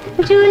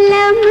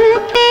 जुलम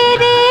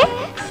तेरे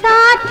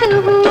साथ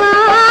हुआ,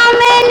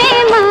 मैंने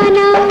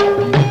माना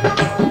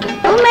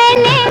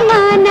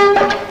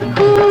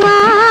हुआ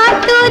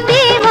तू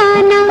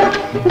दीवाना,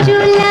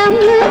 जुलम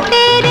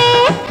तेरे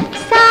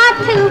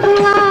साथ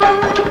हुआ।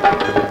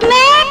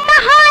 मैं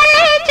कहाँ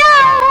ले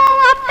जाऊँ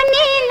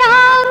अपनी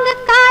लांग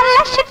का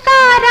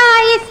लश्कारा,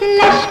 इस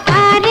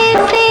लश्कारे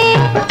से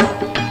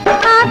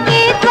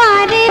आके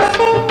द्वारे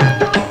से,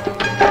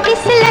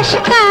 इस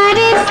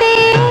लश्कारे से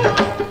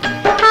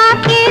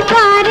आके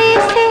द्वारे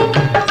से,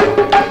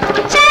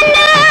 चल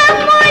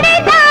मुड़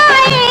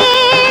जाए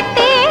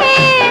ते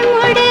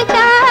मुड़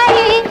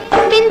जाए,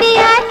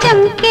 बिंदिया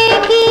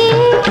चमकेगी,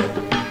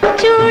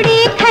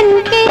 चूड़ी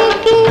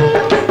खनकेगी।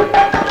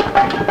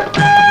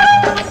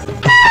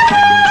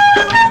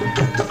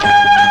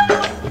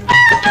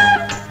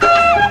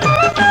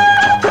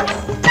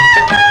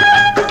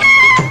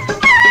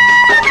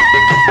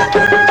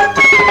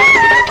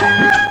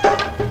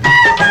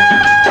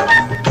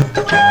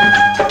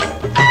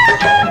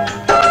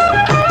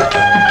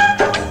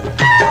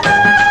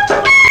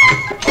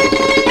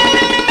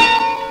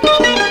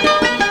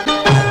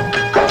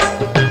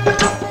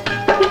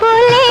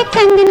 बोले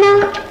कंगना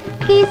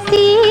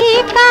किसी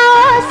का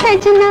ओ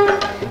सजना,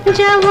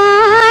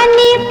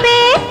 जवानी पे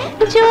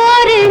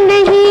जोर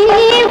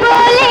नहीं,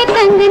 बोले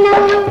कंगना,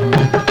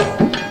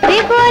 वे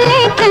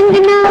बोले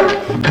कंगना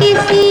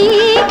किसी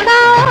का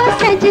ओ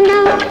सजना,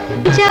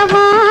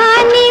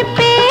 जवानी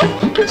पे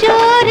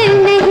जोर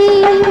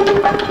नहीं।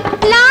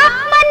 लाख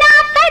मना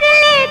कर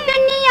ले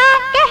दुनिया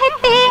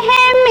कहते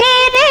हैं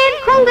मेरे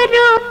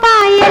घुंघरू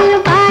पायल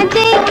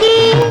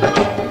बाजेगी,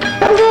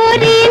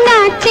 गोरी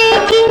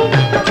नाचेगी,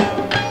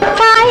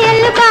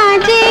 पायल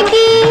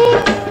बाजेगी,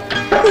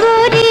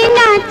 गोरी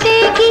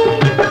नाचेगी,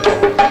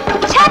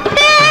 छत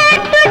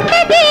टूट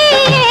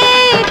दिए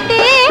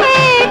ते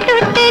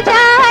टूट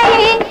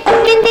जाए,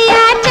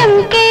 बिंदिया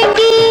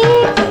चमकेगी,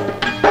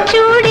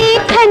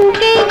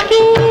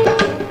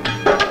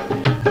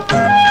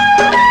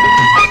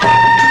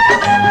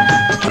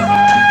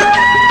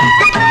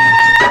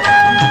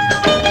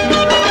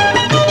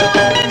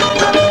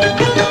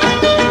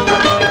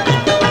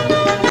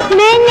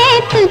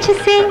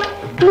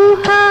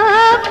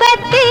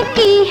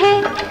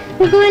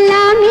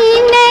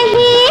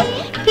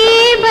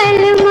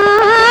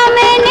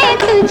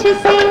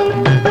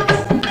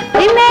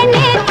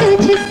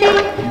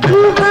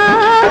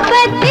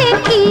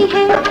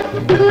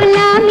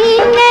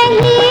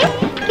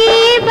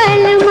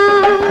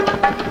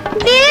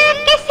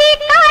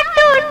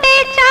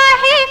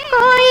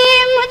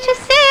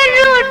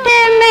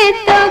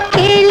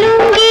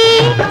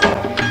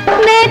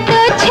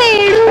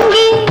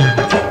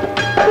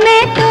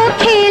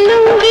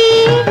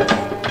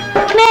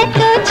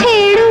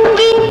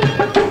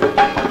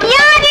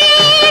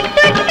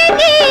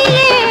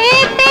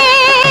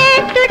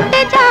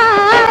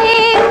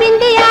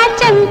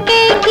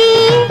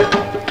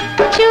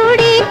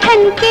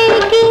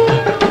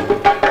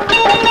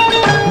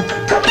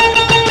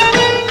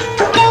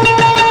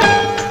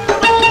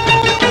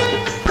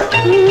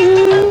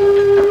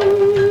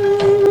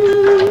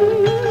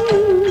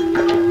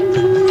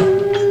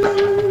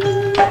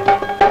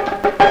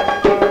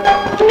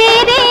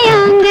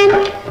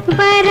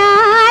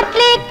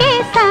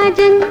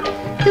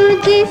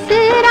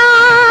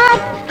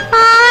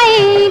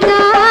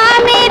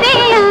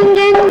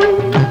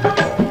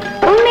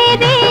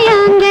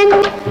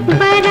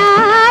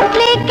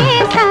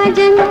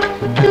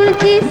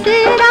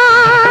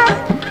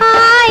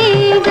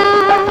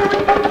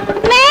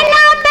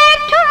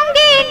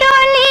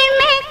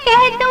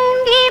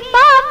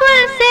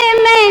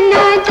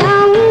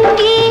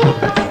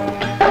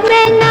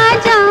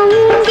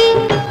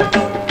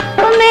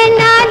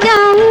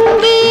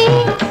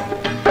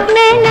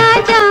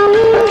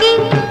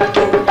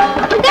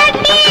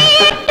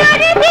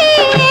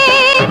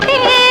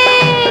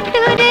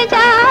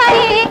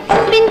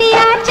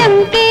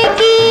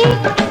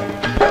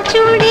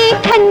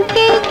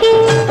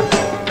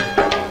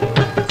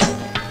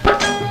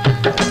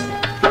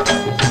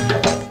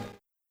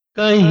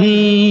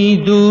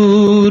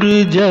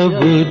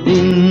 जब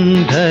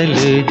दिन ढल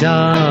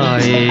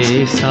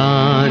जाए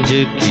सांझ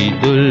की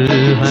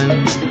दुल्हन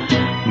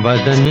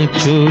बदन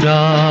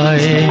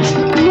चुराए,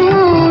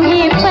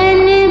 मुँहे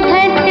पन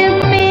घट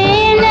पे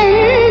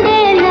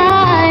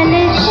नंदलाल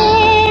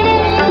शेर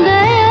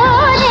गयो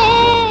रे।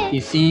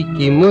 किसी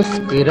की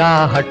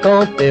मुस्कुराहटों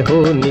पे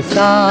हो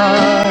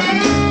निसार,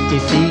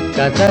 किसी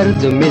का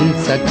दर्द मिल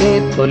सके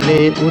तो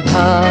ले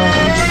उधार।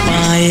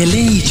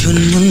 पायले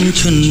झुनमुन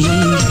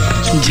झुनमुन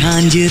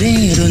झांझरे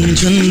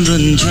रुंझुन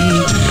रुंझुन,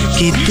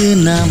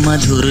 कितना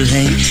मधुर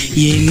है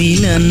ये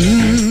मिलन।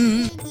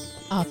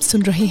 आप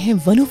सुन रहे हैं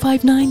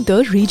 1059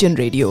 द रीजन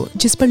रेडियो,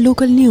 जिस पर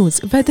लोकल न्यूज,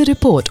 वेदर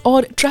रिपोर्ट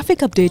और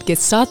ट्रैफिक अपडेट के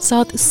साथ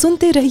साथ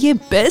सुनते रहिए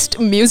बेस्ट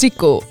म्यूजिक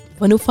को।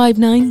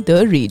 1059 द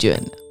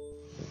रीजन।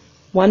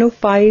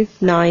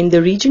 1059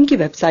 द रीजन की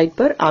वेबसाइट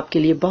पर आपके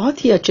लिए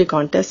बहुत ही अच्छे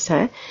कॉन्टेस्ट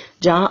हैं,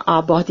 जहां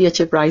आप बहुत ही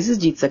अच्छे प्राइजेस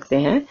जीत सकते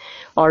हैं।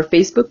 और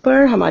फेसबुक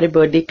पर हमारे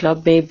बर्थडे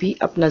क्लब में भी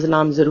अपना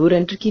नाम जरूर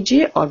एंटर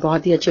कीजिए और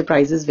बहुत ही अच्छे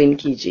प्राइजेस विन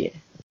कीजिए।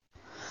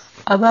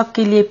 अब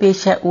आपके लिए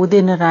पेश है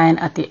उदित नारायण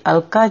अति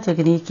अलका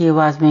यग्निक की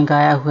आवाज में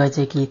गाया हुआ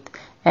ये गीत,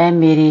 ऐ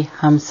मेरे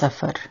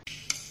हमसफर।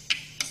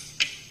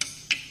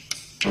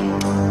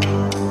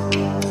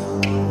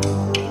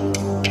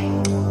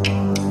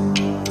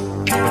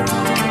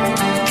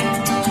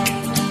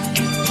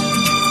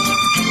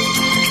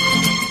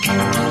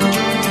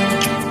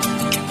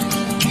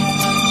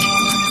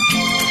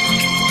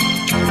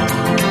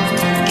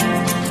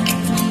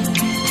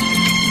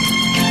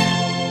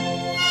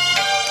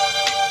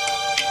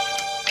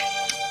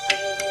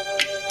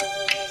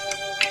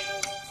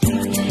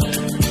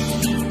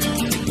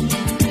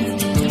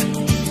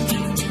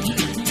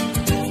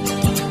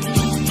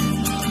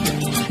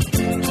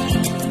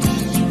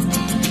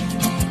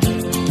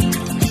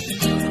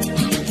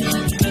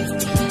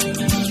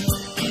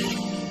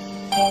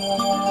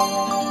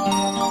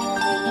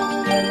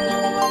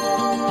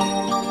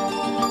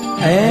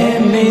 ऐ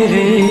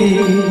मेरे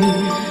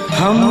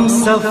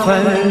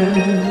हमसफर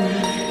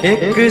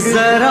एक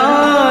जरा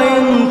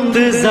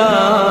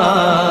इंतजार,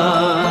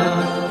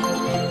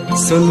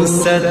 सुन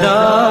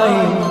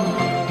सदाएं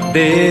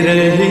दे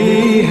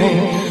रही है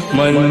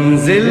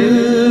मंजिल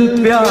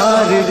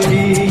प्यार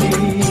की।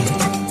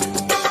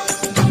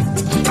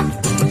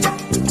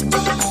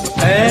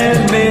 ऐ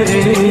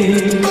मेरे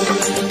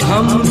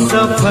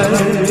हमसफर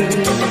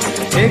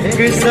एक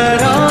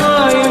जरा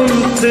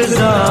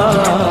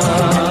इंतजार,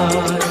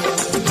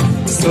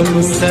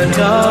 सुन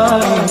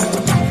सदाएं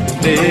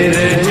दे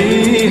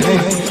रही है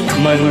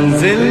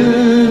मंजिल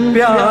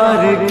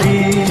प्यार की।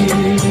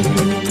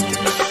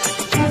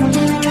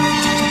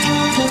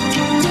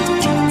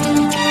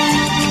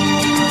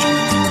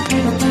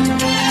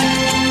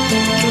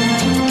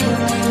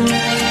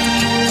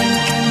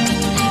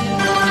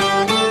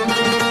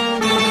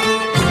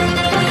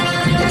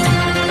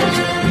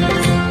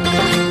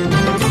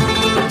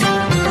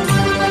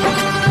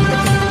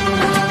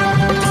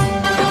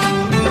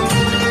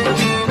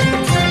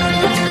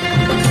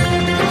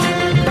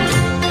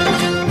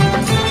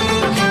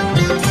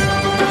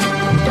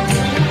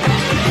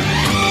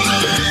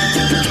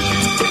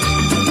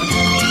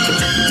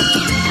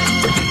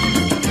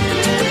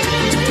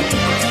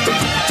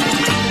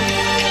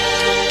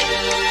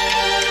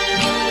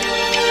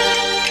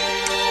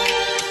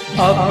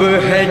 अब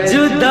है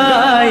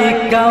जुदाई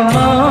का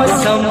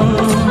मौसम,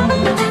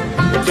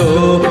 दो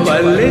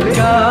पल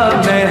का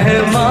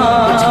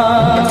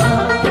मेहमान,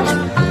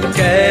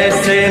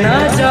 कैसे न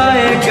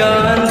जाएगा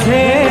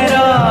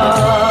अंधेरा,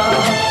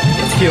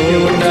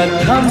 क्यों न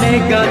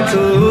थमेगा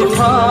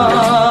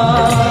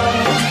तूफान।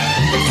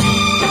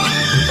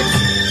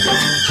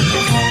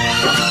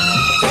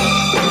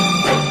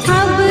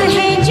 अब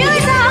है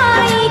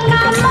जुदाई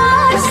का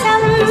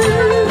मौसम,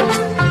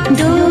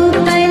 दो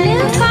पल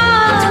का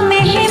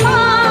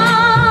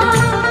मेहमान,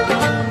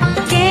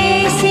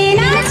 कैसे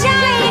न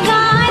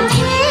जाएगा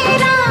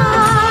अंधेरा,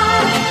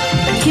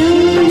 क्यों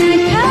न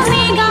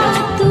थमेगा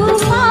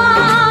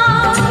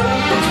तूफान।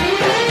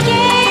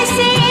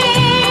 कैसे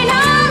न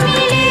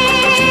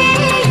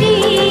मिलेगी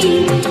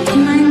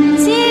मंजिल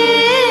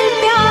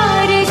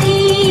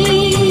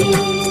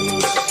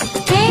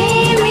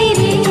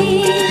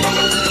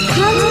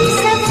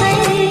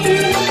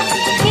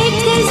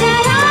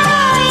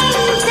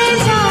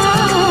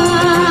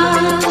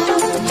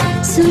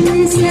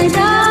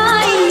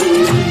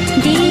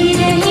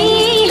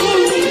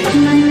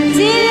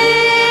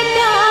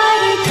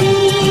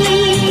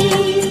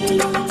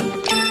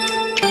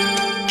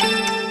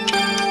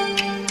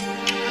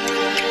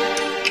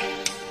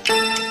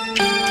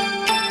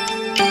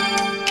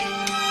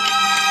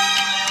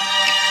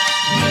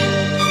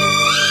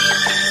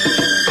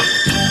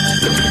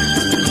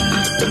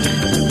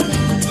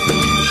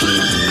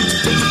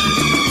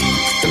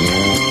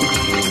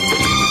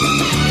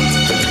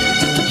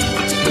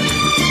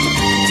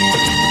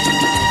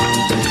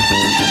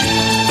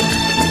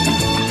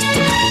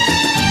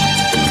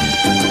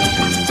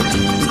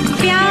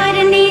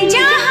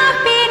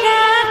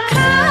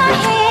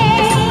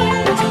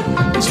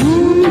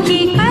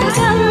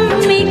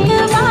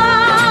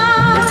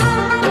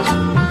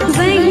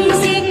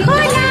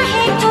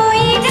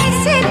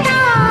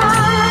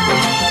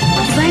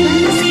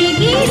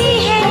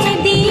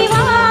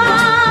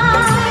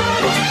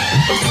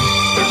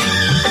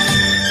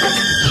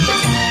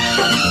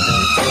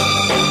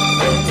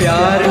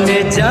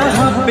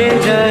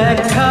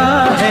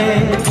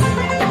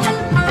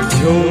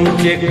झूम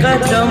के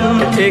कदम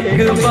एक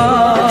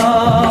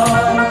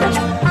बार,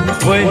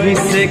 वहीं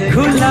से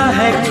खुला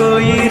है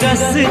कोई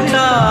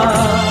रास्ता,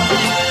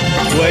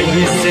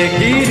 वहीं से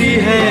गिरी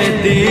है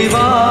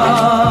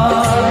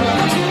दीवार,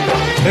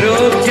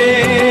 रोके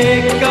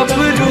कब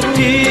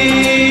रुकी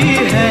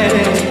है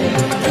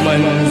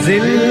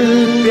मंजिल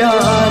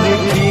प्यार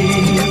की।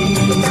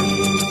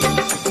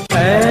 ऐ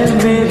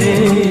मेरे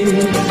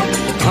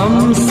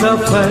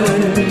हमसफर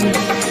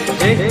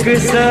एक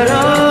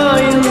जरा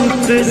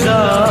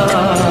इंतजार,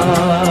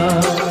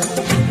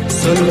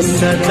 सुन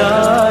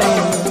सदाएं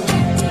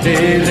दे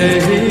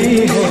रही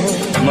है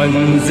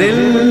मंजिल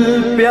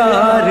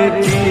प्यार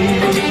की।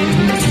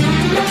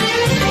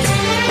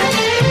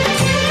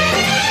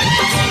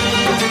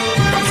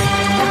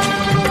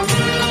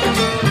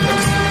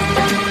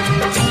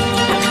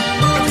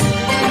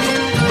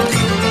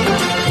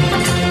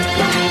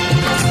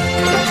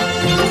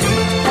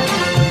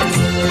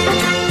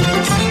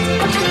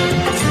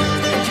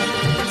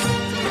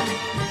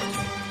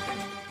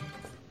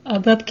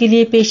 अब आपके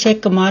लिए पेश है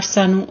कुमार,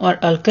 सानू और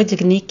अलका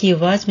याग्निक की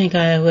आवाज में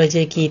गाया हुआ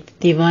ये गीत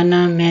दीवाना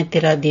मैं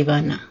तेरा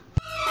दीवाना।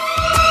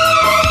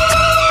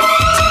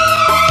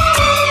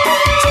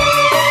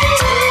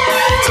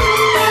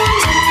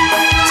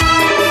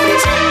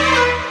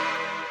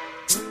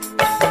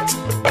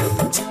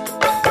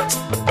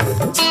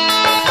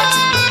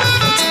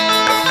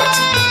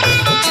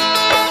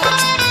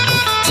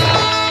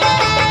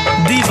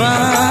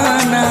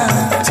 दीवाना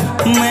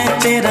मैं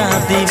तेरा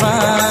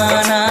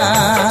दीवाना,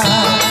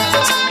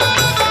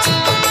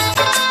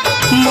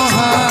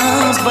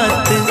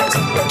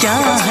 क्या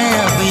है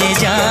अब ये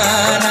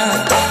जाना,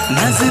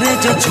 नजरें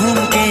जो झूम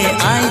के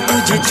आई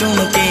तुझे चूम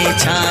के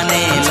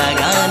छाने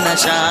लगा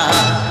नशा।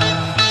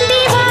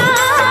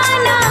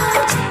 दीवाना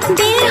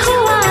दिल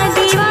हुआ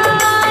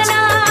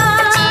दीवाना,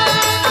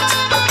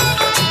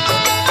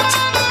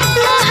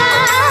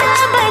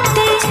 मोहब्बत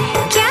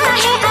क्या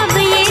है अब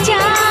ये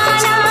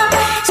जाना,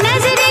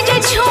 नजरें जो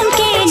झूम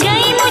के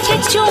गई मुझे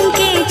चूम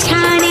के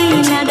छाने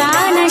लगा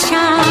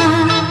नशा।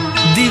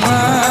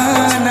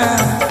 दीवाना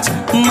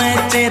मैं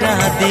तेरा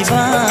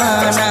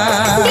दीवाना,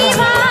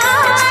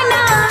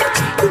 दीवाना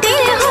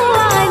दिल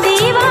हुआ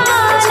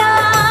दीवाना।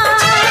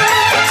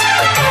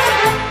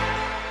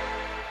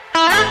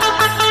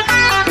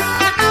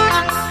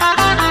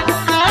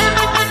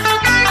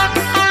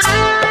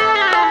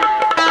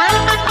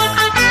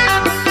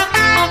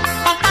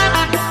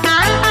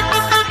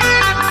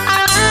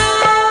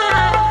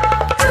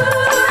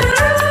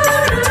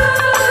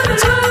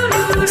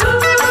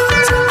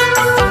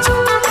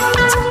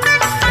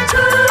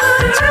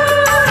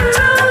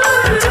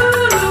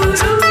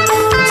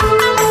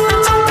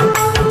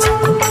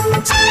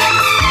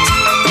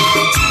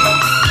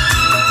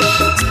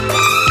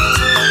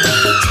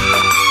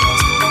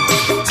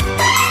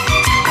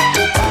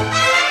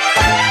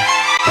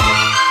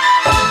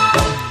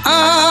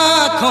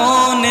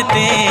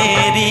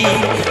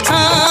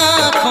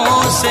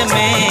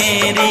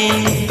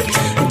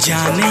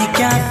 जाने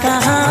क्या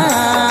कहा,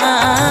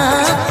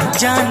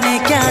 जाने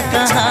क्या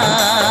कहा,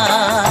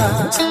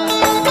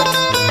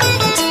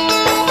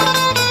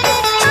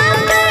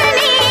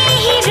 अपने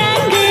ही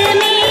रंग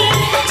में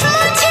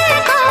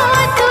मुझको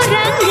तू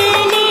रंग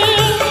ले,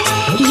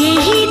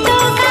 यही तो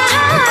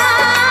कहा,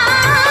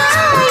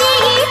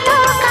 यही तो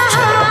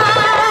कहा।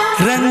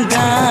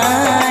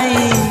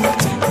 रंगाई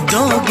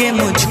दोगे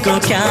मुझको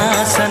क्या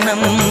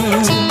सनम,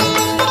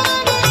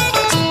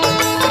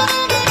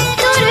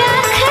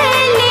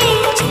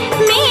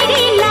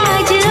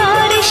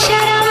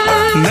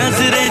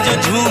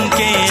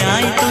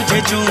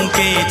 झूम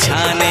के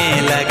छाने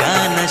लगा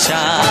नशा।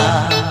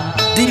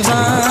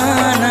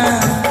 दीवाना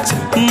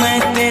मैं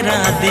तेरा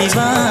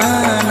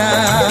दीवाना,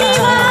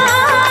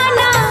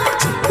 दीवाना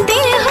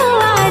दिल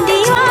हुआ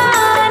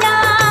दीवाना।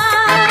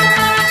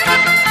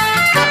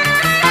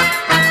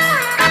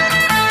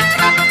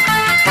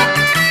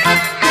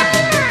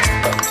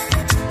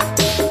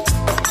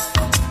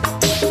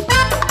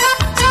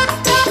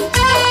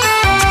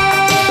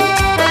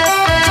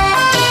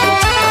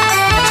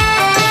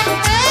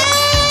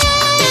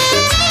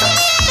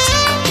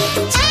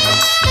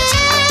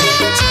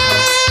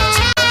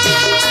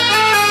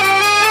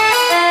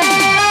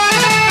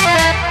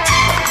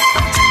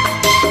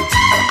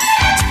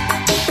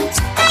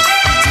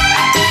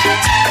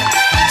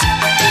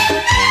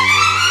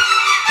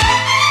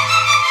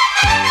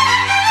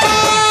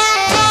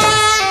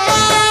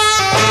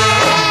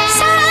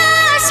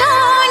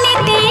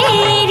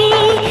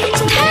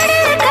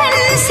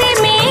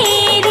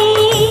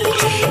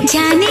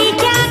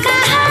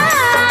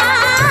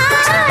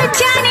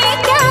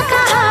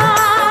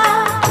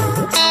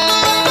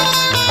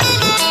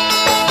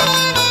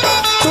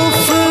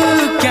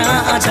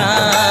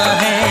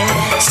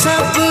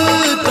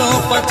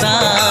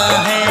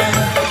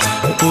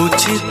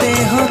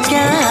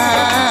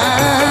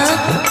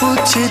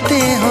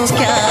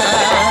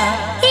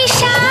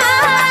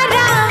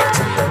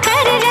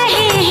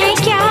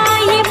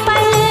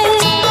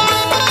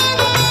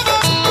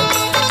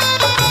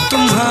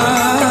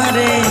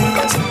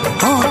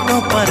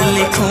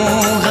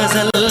 लिखूं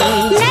गजल।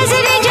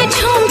 नजरें जो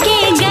झूम के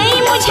गई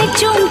मुझे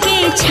चूम के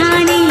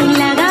छाने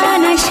लगा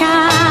नशा।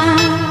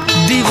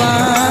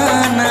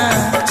 दीवाना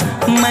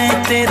मैं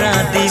तेरा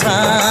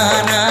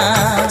दीवाना,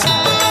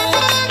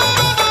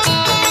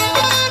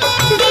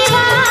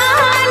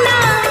 दीवाना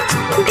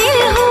दिल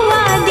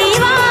हुआ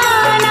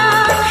दीवाना।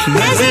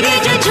 नजरें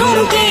जो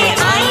झूम के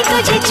आई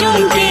तुझे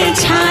चूम के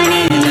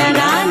छाने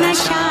लगा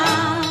नशा।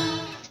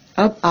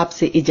 अब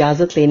आपसे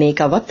इजाजत लेने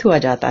का वक्त हुआ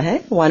जाता है।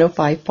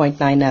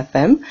 105.9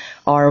 FM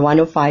और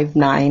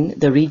 105.9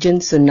 द रीजन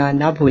सुनना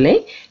ना भूलें।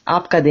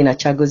 आपका दिन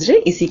अच्छा गुजरे,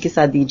 इसी के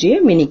साथ दीजिए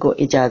मिनी को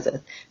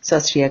इजाजत।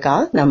 सत श्री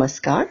अकाल,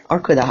 नमस्कार और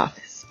खुदा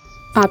हाफिज।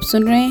 आप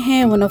सुन रहे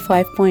हैं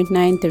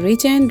 105.9 the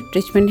reason,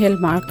 Richmond Hill,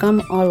 Markham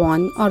और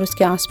वॉन और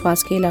उसके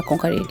आसपास के इलाकों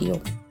का रेडियो।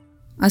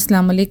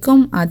 अस्सलाम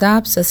वालेकुम,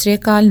 आदाब, सत श्री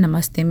अकाल,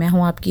 नमस्ते। मैं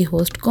हूं आपकी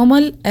होस्ट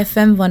कोमल।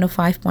 FM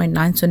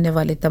 105.9 सुनने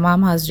वाले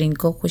तमाम हाजरीन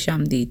को खुश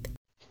आमदीद।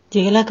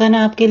 ये अगला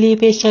गाना आपके लिए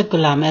पेश है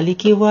गुलाम अली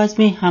की आवाज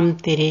में, हम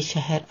तेरे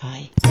शहर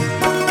आए।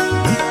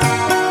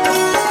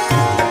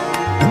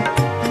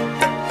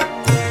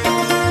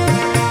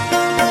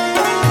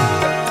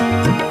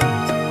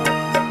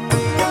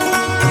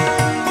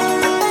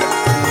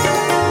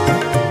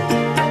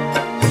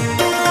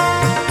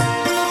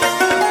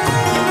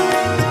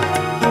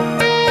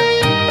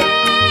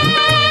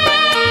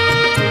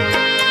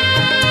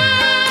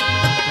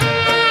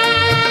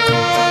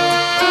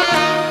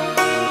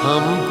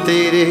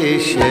 तेरे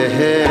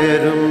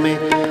शहर में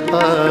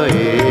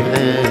आए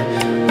हैं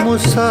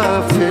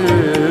मुसाफिर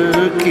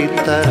की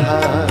तरह,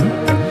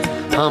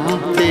 हम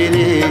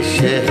तेरे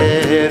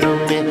शहर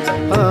में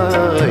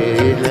आए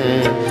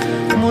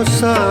हैं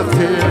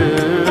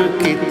मुसाफिर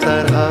की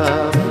तरह।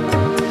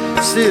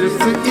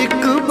 सिर्फ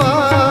एक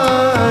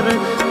बार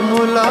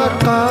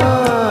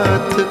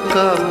मुलाकात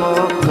का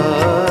मौका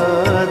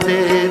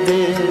दे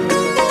दे,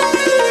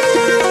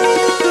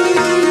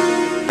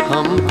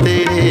 हम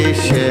तेरे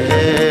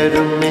शहर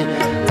में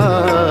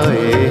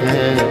आए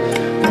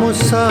हैं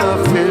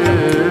मुसाफिर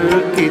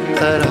की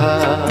तरह,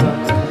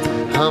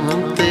 हम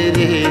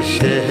तेरे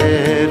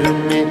शहर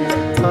में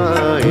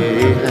आए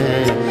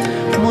हैं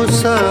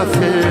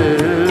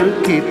मुसाफिर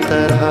की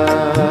तरह।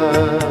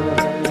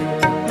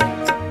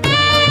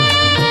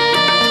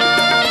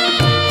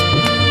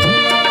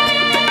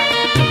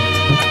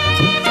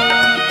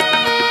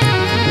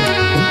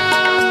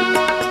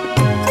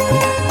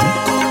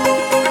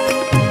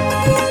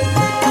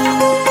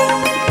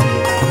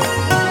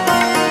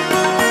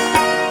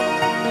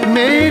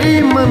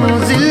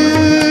 मंजिल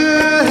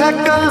है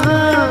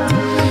कहाँ,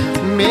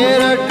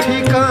 मेरा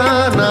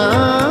ठिकाना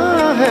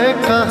है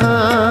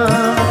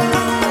कहाँ,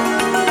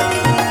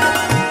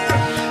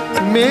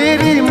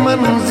 मेरी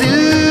मंजिल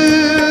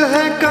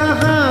है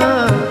कहाँ,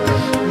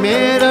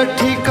 मेरा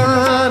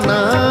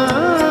ठिकाना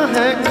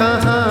है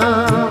कहाँ।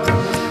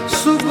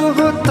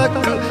 सुबह तक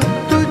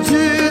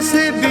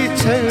तुझसे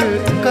बिछड़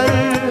कर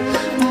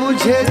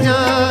मुझे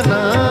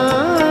जाना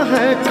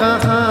है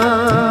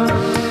कहाँ।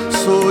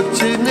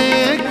 सोचने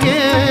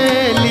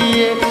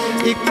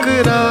एक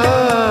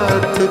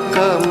रात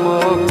का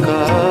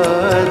मौका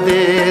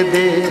दे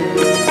दे,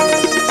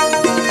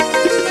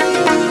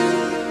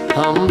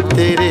 हम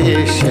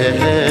तेरे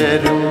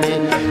शहर में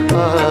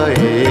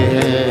आए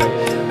हैं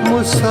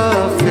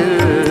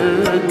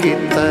मुसाफिर की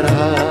तरह,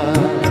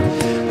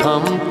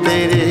 हम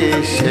तेरे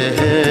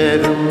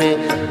शहर में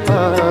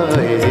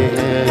आए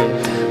हैं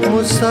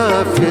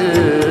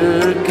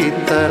मुसाफिर की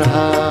तरह।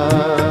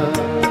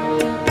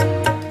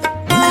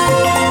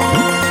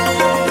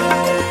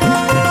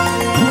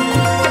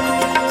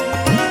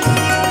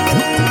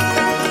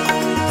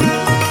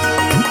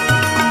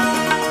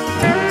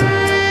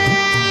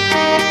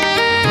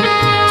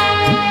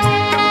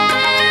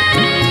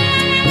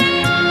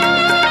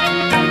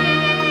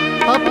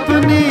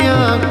 अपनी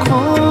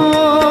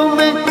आँखों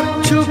में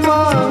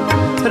छुपा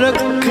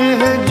रखे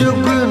हैं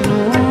जुगनू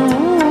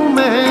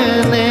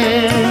मैंने,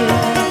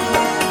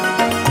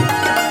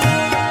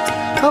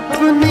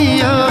 अपनी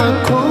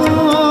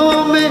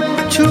आँखों में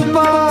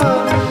छुपा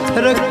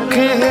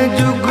रखे हैं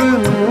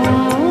जुगनू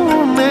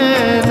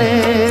मैंने।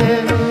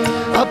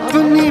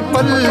 अपनी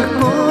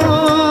पलकों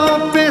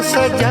पे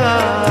सजा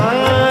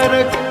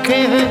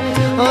रखे हैं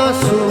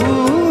आंसू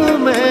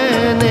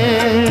मैंने।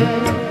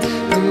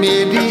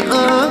 मेरी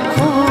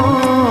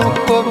आँखों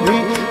को भी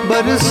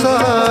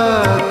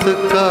बरसात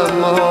का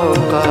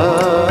मौका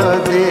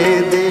दे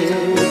दे,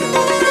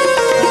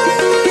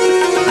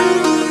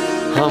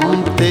 हम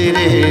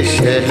तेरे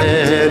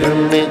शहर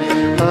में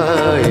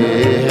आए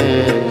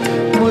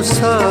हैं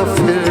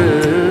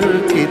मुसाफिर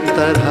की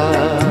तरह,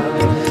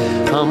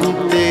 हम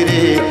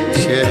तेरे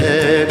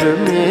शहर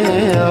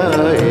में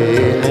आए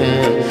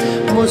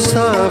हैं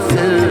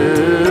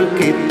मुसाफिर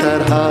की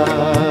तरह।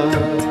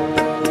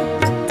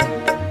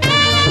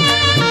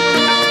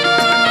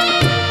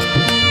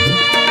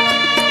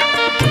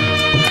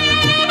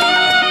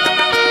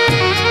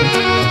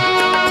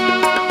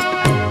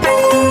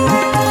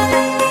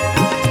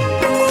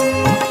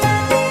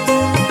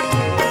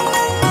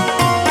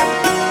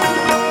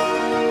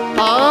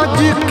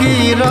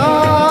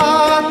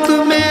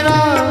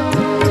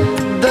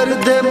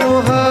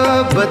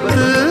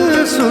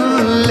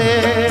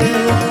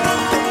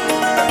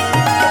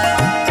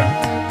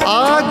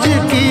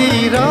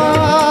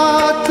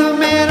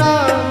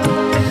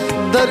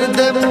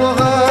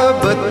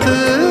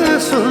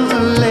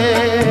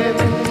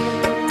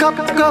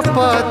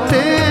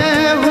 आते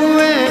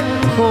हुए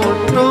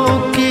होठों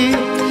की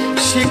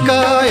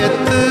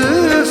शिकायत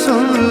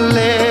सुन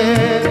ले,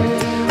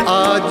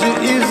 आज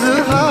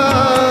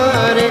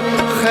इजहार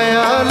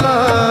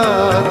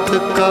ख्यालात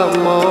का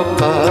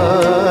मौका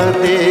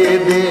दे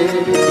दे।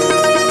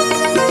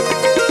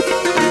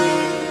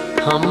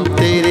 हम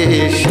तेरे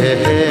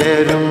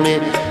शहर में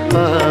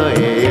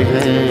आए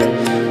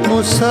हैं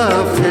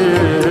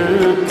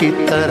मुसाफिर की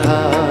तरह,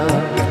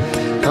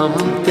 हम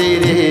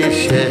तेरे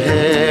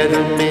शहर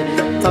में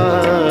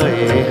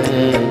आए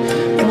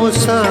हैं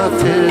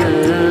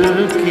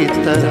मुसाफिर की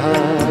तरह।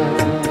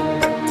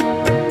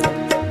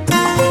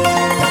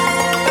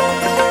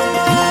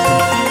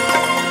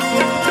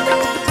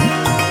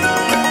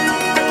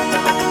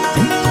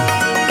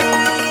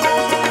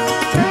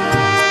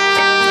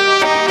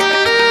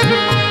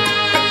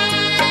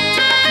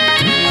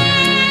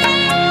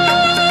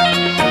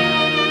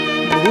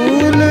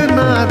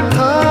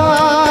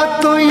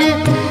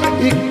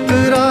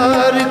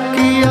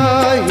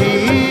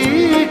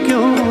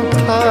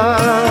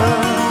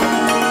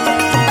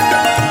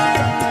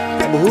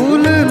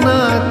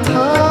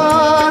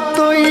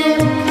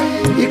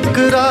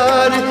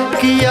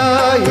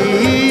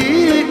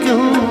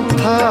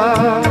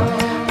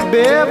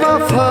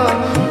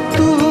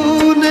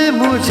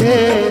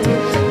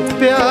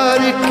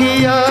 प्यार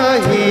किया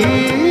ही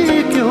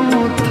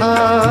क्यों था,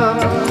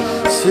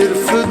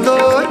 सिर्फ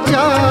दो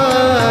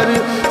चार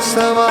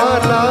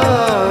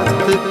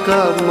सवालात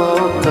का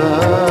मौका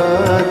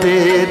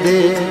दे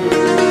दे।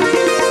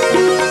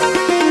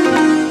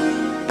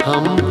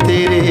 हम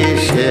तेरे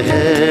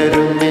शहर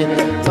में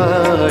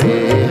आए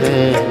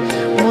हैं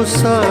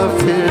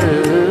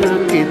मुसाफिर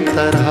की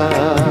तरह,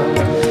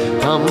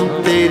 हम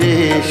तेरे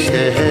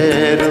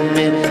शहर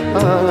में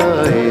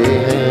आए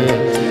हैं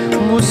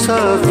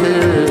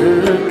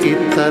मुसाफिर की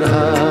तरह।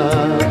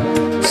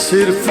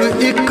 सिर्फ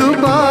एक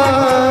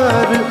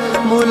बार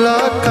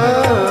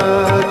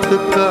मुलाकात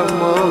का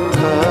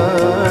मौका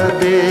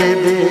दे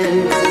दे।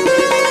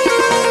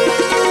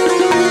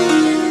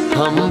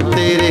 हम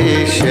तेरे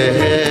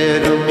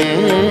शहर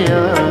में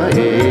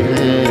आए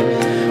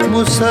हैं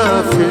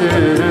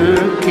मुसाफिर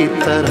की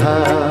तरह,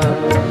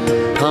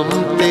 हम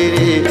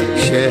तेरे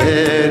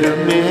शहर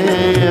में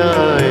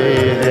आए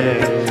हैं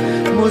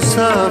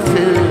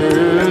मुसाफिर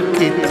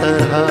की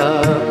तरह,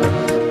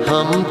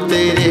 हम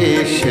तेरे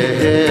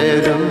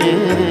शहर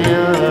में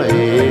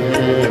आए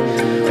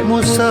हैं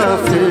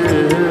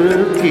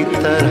मुसाफिर की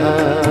तरह।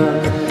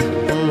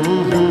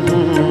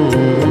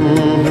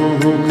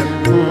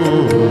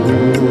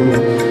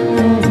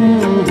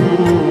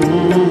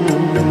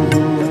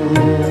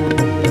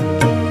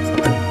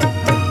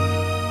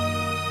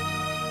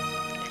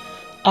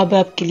 अब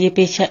आपके लिए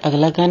पेश है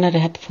अगला गाना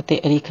रहत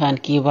फतेह अली खान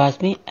की आवाज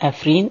में,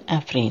 आफरीन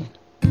आफरीन।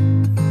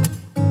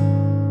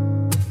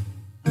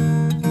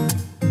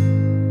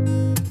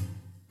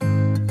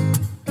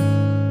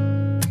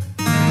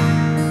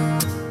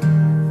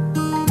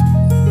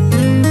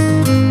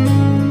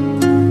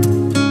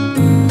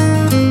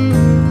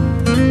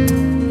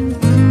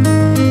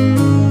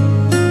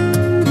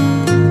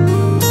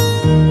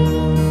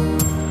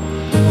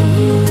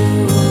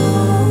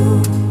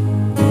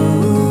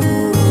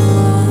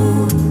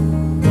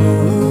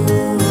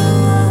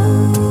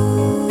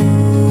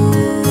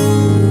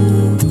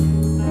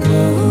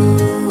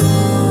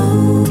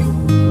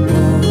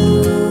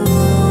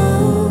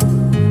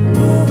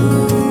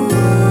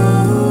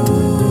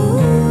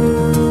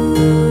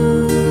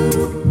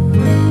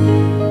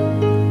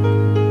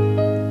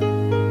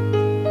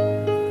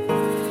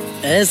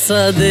 ऐसा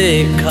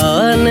देखा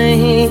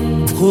नहीं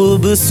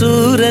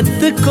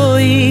खूबसूरत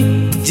कोई,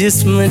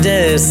 जिस्म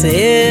जैसे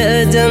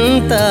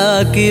अजंता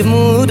की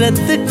मूरत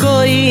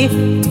कोई,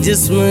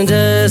 जिस्म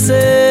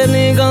जैसे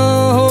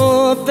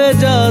निगाहों पे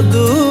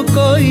जादू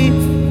कोई,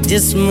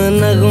 जिस्म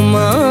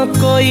नगमा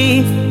कोई,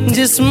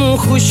 जिस्म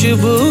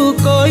खुशबू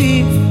कोई,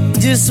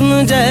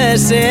 जिस्म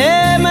जैसे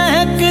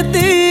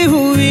महकती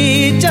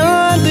हुई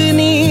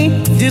चांदनी,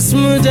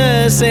 जिस्म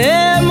जैसे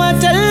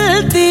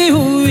मचलती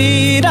हुई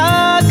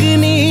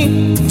रागनी,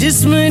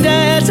 जिस्म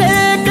जैसे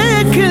के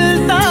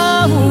खिलता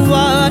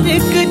हुआ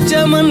एक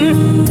चमन,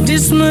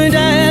 जिस्म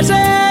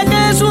जैसे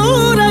के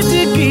सूरज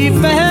की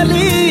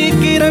पहली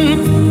किरण,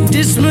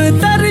 जिस्म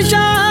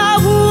तरशा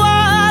हुआ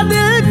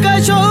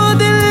दिलकशो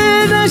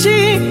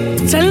दिलनशी,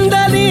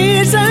 संदली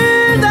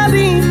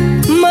संदली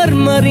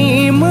मरमरी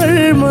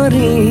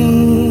मरमरी।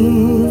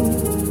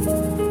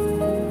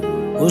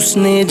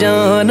 उसने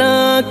जाना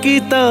कि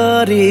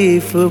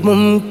तारीफ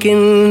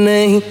मुमकिन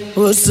नहीं,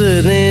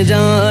 उसने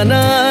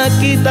जाना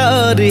कि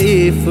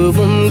तारीफ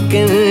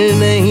मुमकिन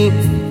नहीं।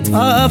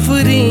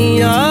 आफरी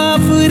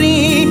आफरी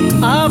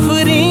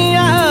आफरी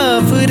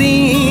आफरी,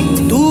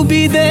 तू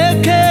भी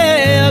देखे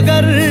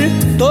अगर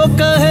तो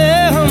कहे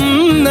हम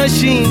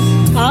नशी।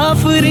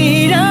 आफरी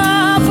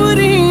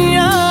आफरी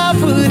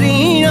आफरी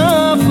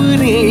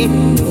आफरी,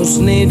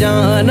 उसने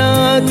जाना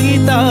कि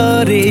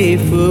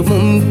तारीफ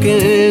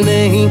मुमकिन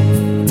नहीं,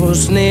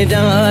 उसने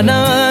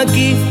जाना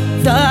कि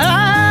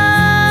तारीफ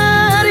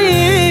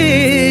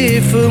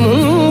तारीफ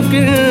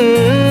मुमकिन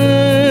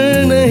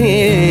नहीं।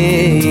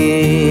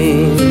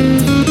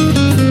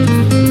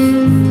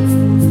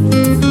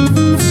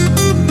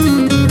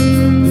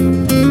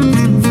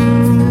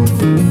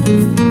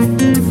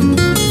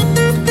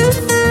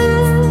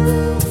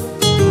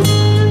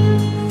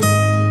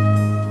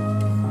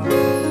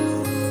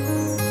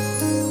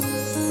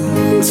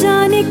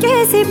 जाने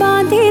कैसे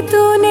बांधी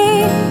तूने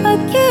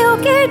अखियों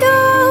के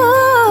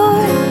डोर,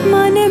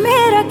 मन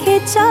मेरा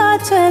खिंचा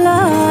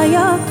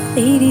चलाया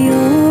तेरी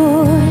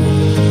ओर।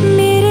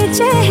 मेरे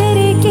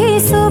चेहरे की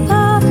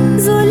सुबह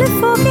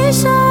जुल्फों की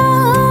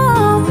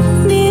शाम,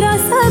 मेरा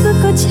सब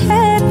कुछ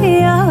है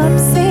प्यार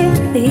से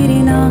तेरे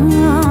नाम।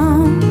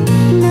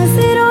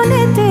 नजरों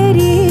ने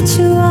तेरी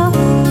छुआ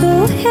तो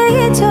है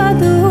ये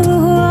जादू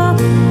हुआ,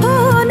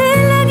 होने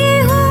लगी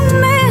हूँ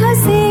मैं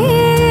हंसी।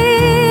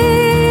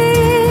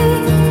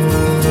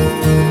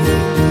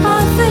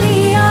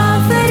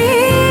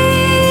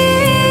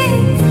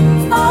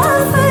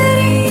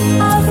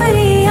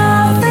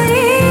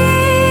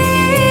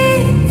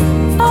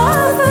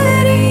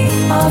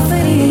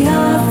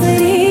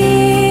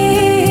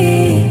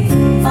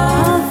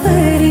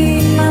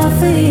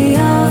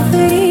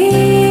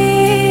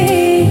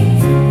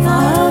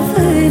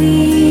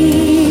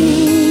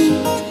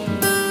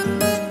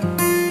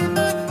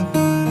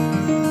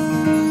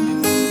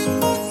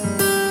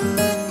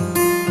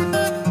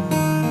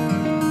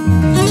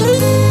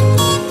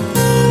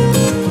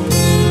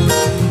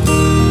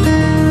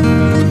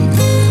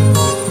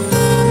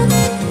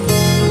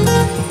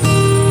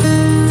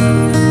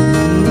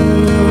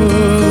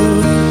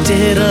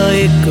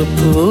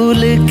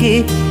 फूल की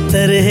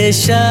तरह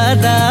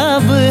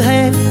शादाब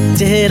है,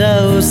 चेहरा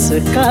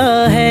उसका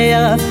है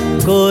या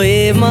कोई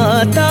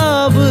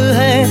माताब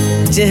है।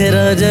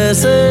 चेहरा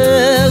जैसे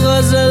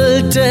गजल,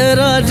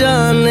 चेहरा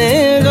जाने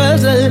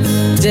गजल,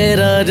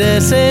 चेहरा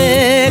जैसे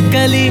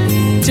कली,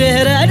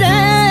 चेहरा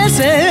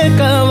जैसे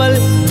कमल,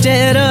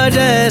 चेहरा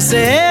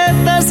जैसे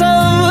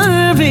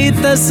तस्वीर भी,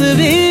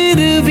 तस्वीर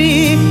भी,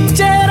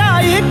 चेहरा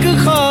एक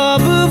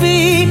ख्वाब भी,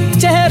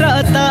 चेहरा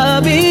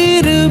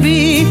ताबीर भी,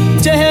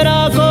 चेहरा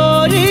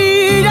कोई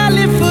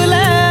अलिफ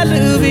लैल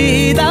भी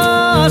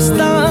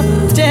दास्तां,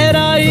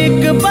 चेहरा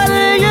एक पल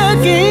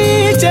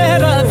यकीन,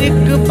 चेहरा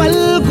एक पल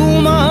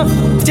गुमा,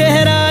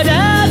 चेहरा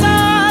जैसा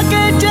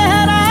कि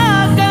चेहरा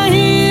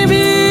कहीं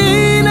भी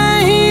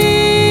नहीं।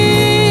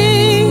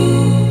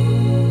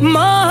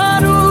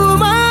 मारू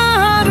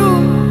मारू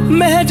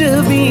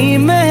महजबी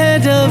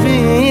महजबी,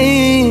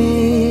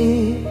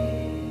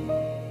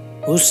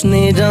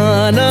 उसने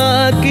जाना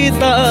कि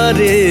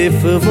तारीफ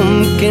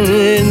मुमकिन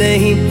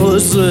नहीं,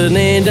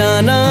 उसने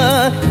जाना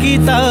कि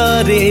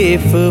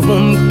तारीफ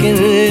मुमकिन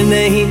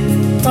नहीं।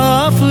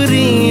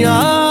 आफरी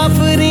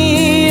आफरी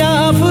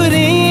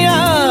आफरी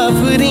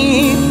आफरी,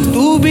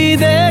 तू भी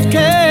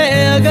देखे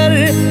अगर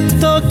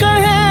तो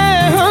कहे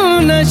हम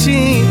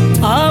नशी।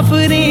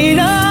 आफरी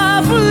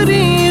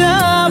आफरी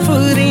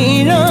आफरी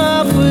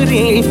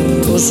आफरी,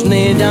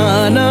 उसने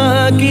जाना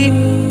कि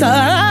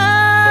तारीफ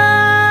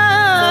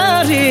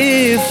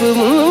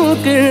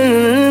मुमकिन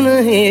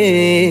नहीं।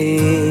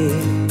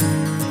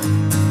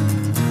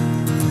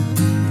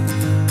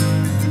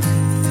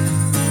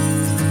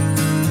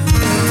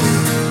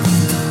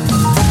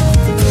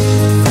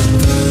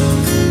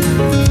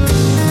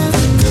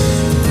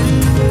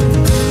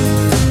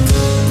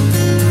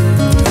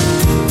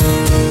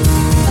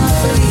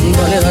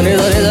 धने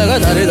धने जगा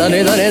धने धने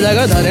धने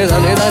जगा धने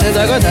धने धने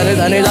जगा धने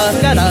धने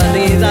जगा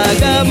धने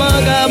जगा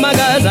मगा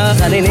मगा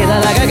धने ने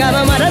जगा गा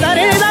मा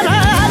धने ने जगा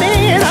धने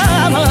दा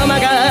मगा मा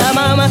दा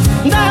मगा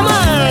मा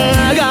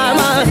जगा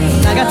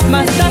मा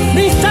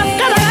धने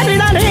जगा धने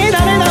धने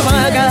धने दा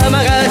मगा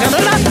मगा गा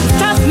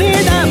धने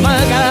दा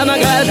मगा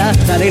मगा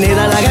धने ने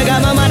जगा गा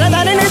मा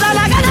धने ने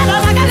जगा गा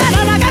मगा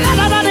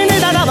धने ने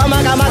जगा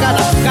मगा मगा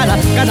गा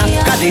गा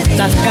गा दी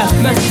जगा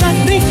मा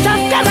धने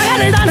जगा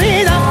धने धने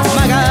दा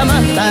मगा मा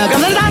गा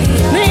मा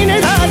ni ni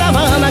da da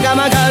ma ma ga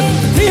ma ga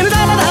ni da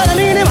da da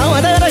ni ni ma ma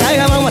da da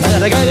ga ma ma da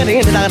da ga ni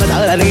da da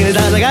da ni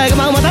da da ga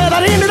ma ma da da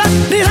ni da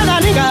ni da da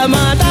ni ga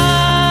ma da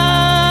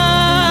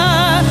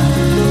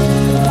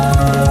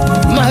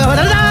ma ga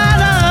da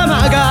da ma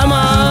ga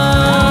ma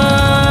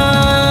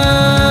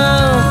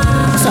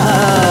sa।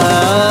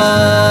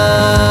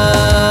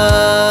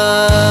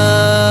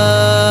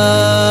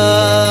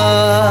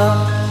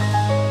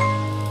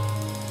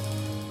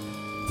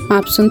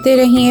 आप सुनते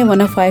रहिए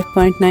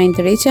 105.9 the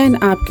reason,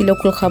 आपकी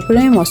local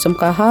खबरें, मौसम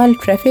का हाल,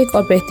 traffic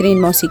और बेहतरीन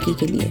मौसीकी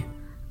के लिए।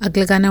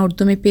 अगला गाना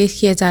उर्दू में पेश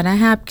किया जा रहा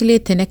है आपके लिए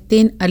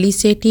थिनकतीन, अली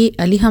सेठी,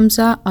 अली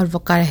हमजा और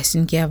वकार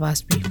हसन की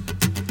आवाज़ में।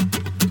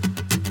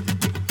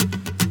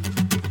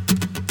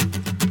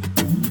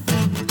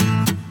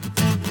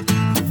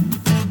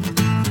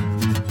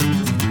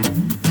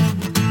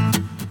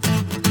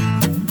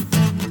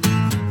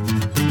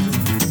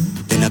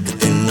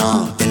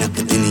 तिनक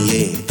दिन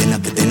ये,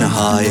 तिनक दिन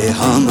हाय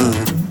हम,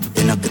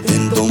 तिनक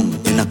दिन तुम,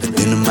 तिनक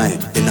दिन मैं,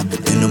 तिनक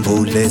दिन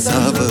भूले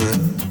सब।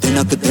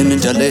 तिनक दिन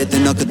जले,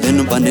 तिनक दिन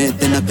बने,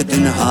 तिनक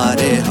दिन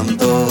हारे हम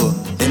तो।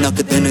 तिनक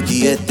दिन दिन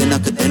किए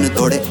तिनक दिन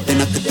तोड़े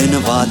तिनक दिन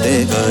वादे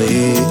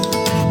गए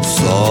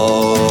 100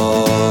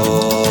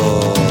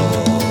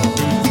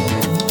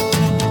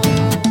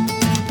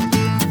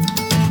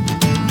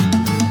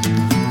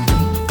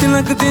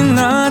 तिनक दिन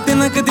ना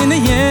तिनक दिन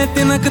ये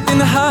तिनक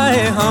दिन हाय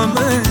हम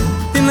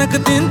तिनक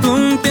दिन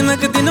तुम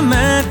तिनक दिन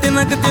मैं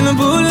तिनक दिन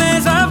भूले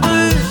सब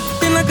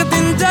तिनक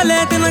दिन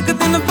चले तिनक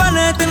दिन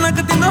बने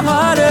तिनक दिन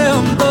हारे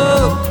हम तो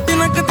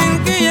तिनक दिन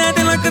किए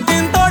तिनक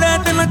दिन तोड़े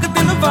तिनक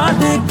दिन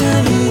बातें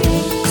करी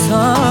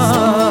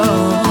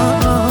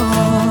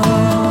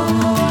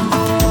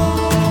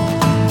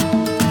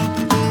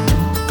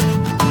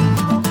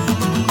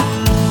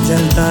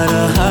जलता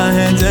रहा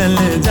है जल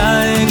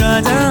जाएगा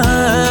जहाँ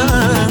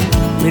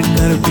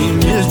मिटकर भी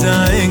मिल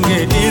जाएंगे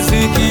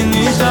इसकी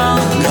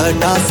निशान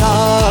घटा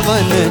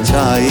सावन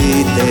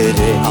छाई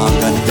तेरे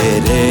आंगन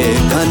तेरे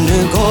घन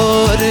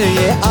घोर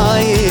ये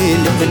आई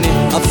लिखने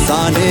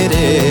अफसाने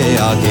रे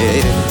आगे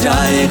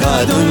जाएगा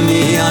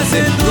दुनिया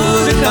से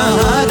दूर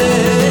कहाँ रे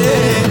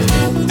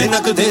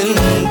तिनक दिन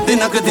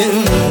तिनक दिन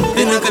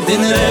तिनक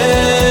दिन रे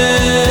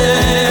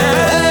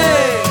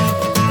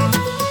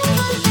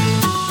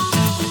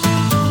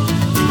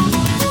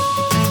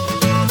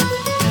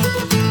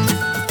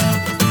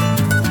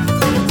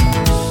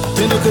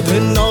तिनक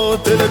दिन नो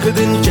तिनक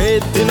दिन ये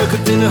तिनक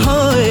दिन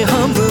हाय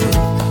हम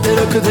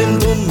तिनक दिन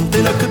तुम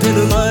तिनक दिन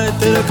मैं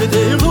तिनक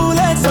दिन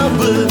भूले सब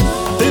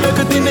तिनक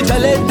दिन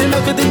चले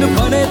तिनक दिन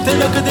बने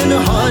तिनक दिन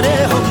हारे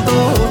हम तो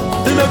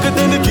तिनक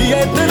दिन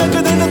किए तिनक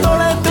दिन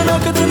तोड़े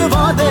तिनक दिन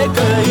वादे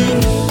कई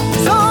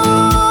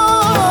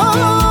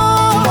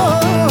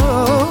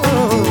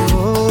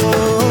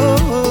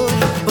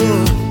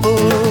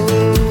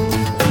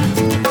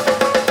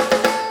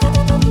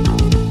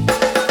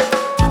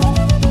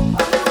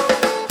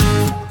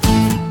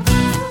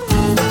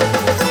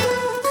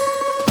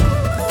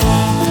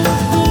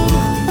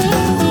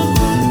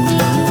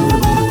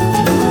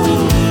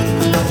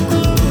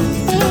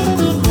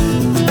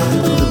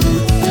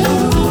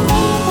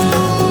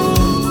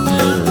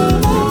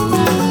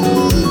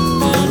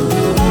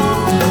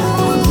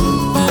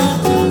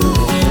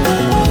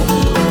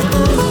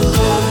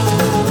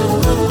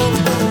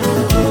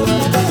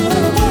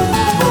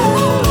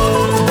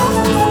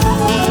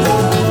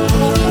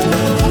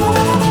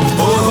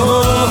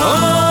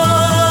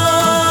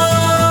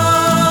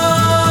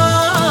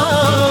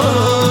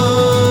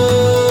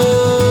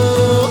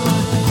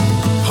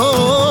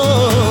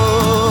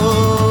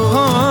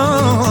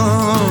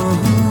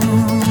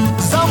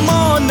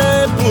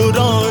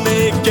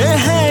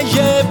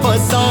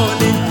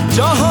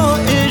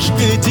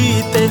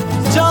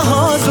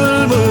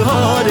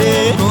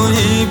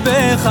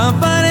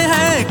खबर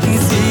है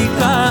किसी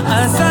का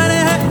असर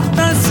है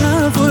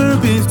तसव्वुर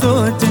भी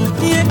सोच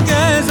ये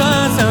कैसा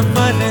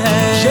सफर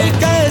है ये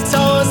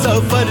कैसा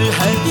सफर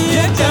है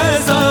ये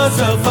कैसा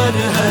सफर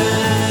है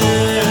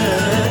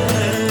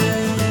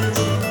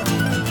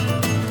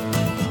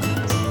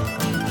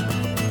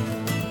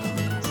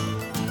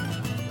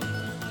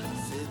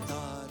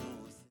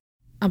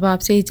अब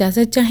आपसे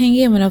इजाज़त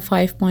चाहेंगे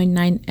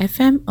 105.9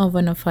 FM और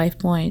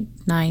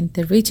 105.9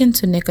 द रीजन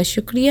सुनने का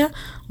शुक्रिया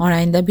और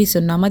आइंदा भी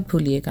सुनना मत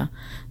भूलिएगा।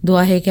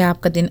 दुआ है कि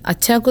आपका दिन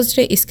अच्छा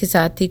गुजरे। इसके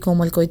साथ ही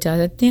कोमल को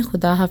इजाज़त दें।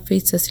 खुदा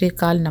हाफिज़, सत श्री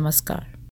अकाल, नमस्कार।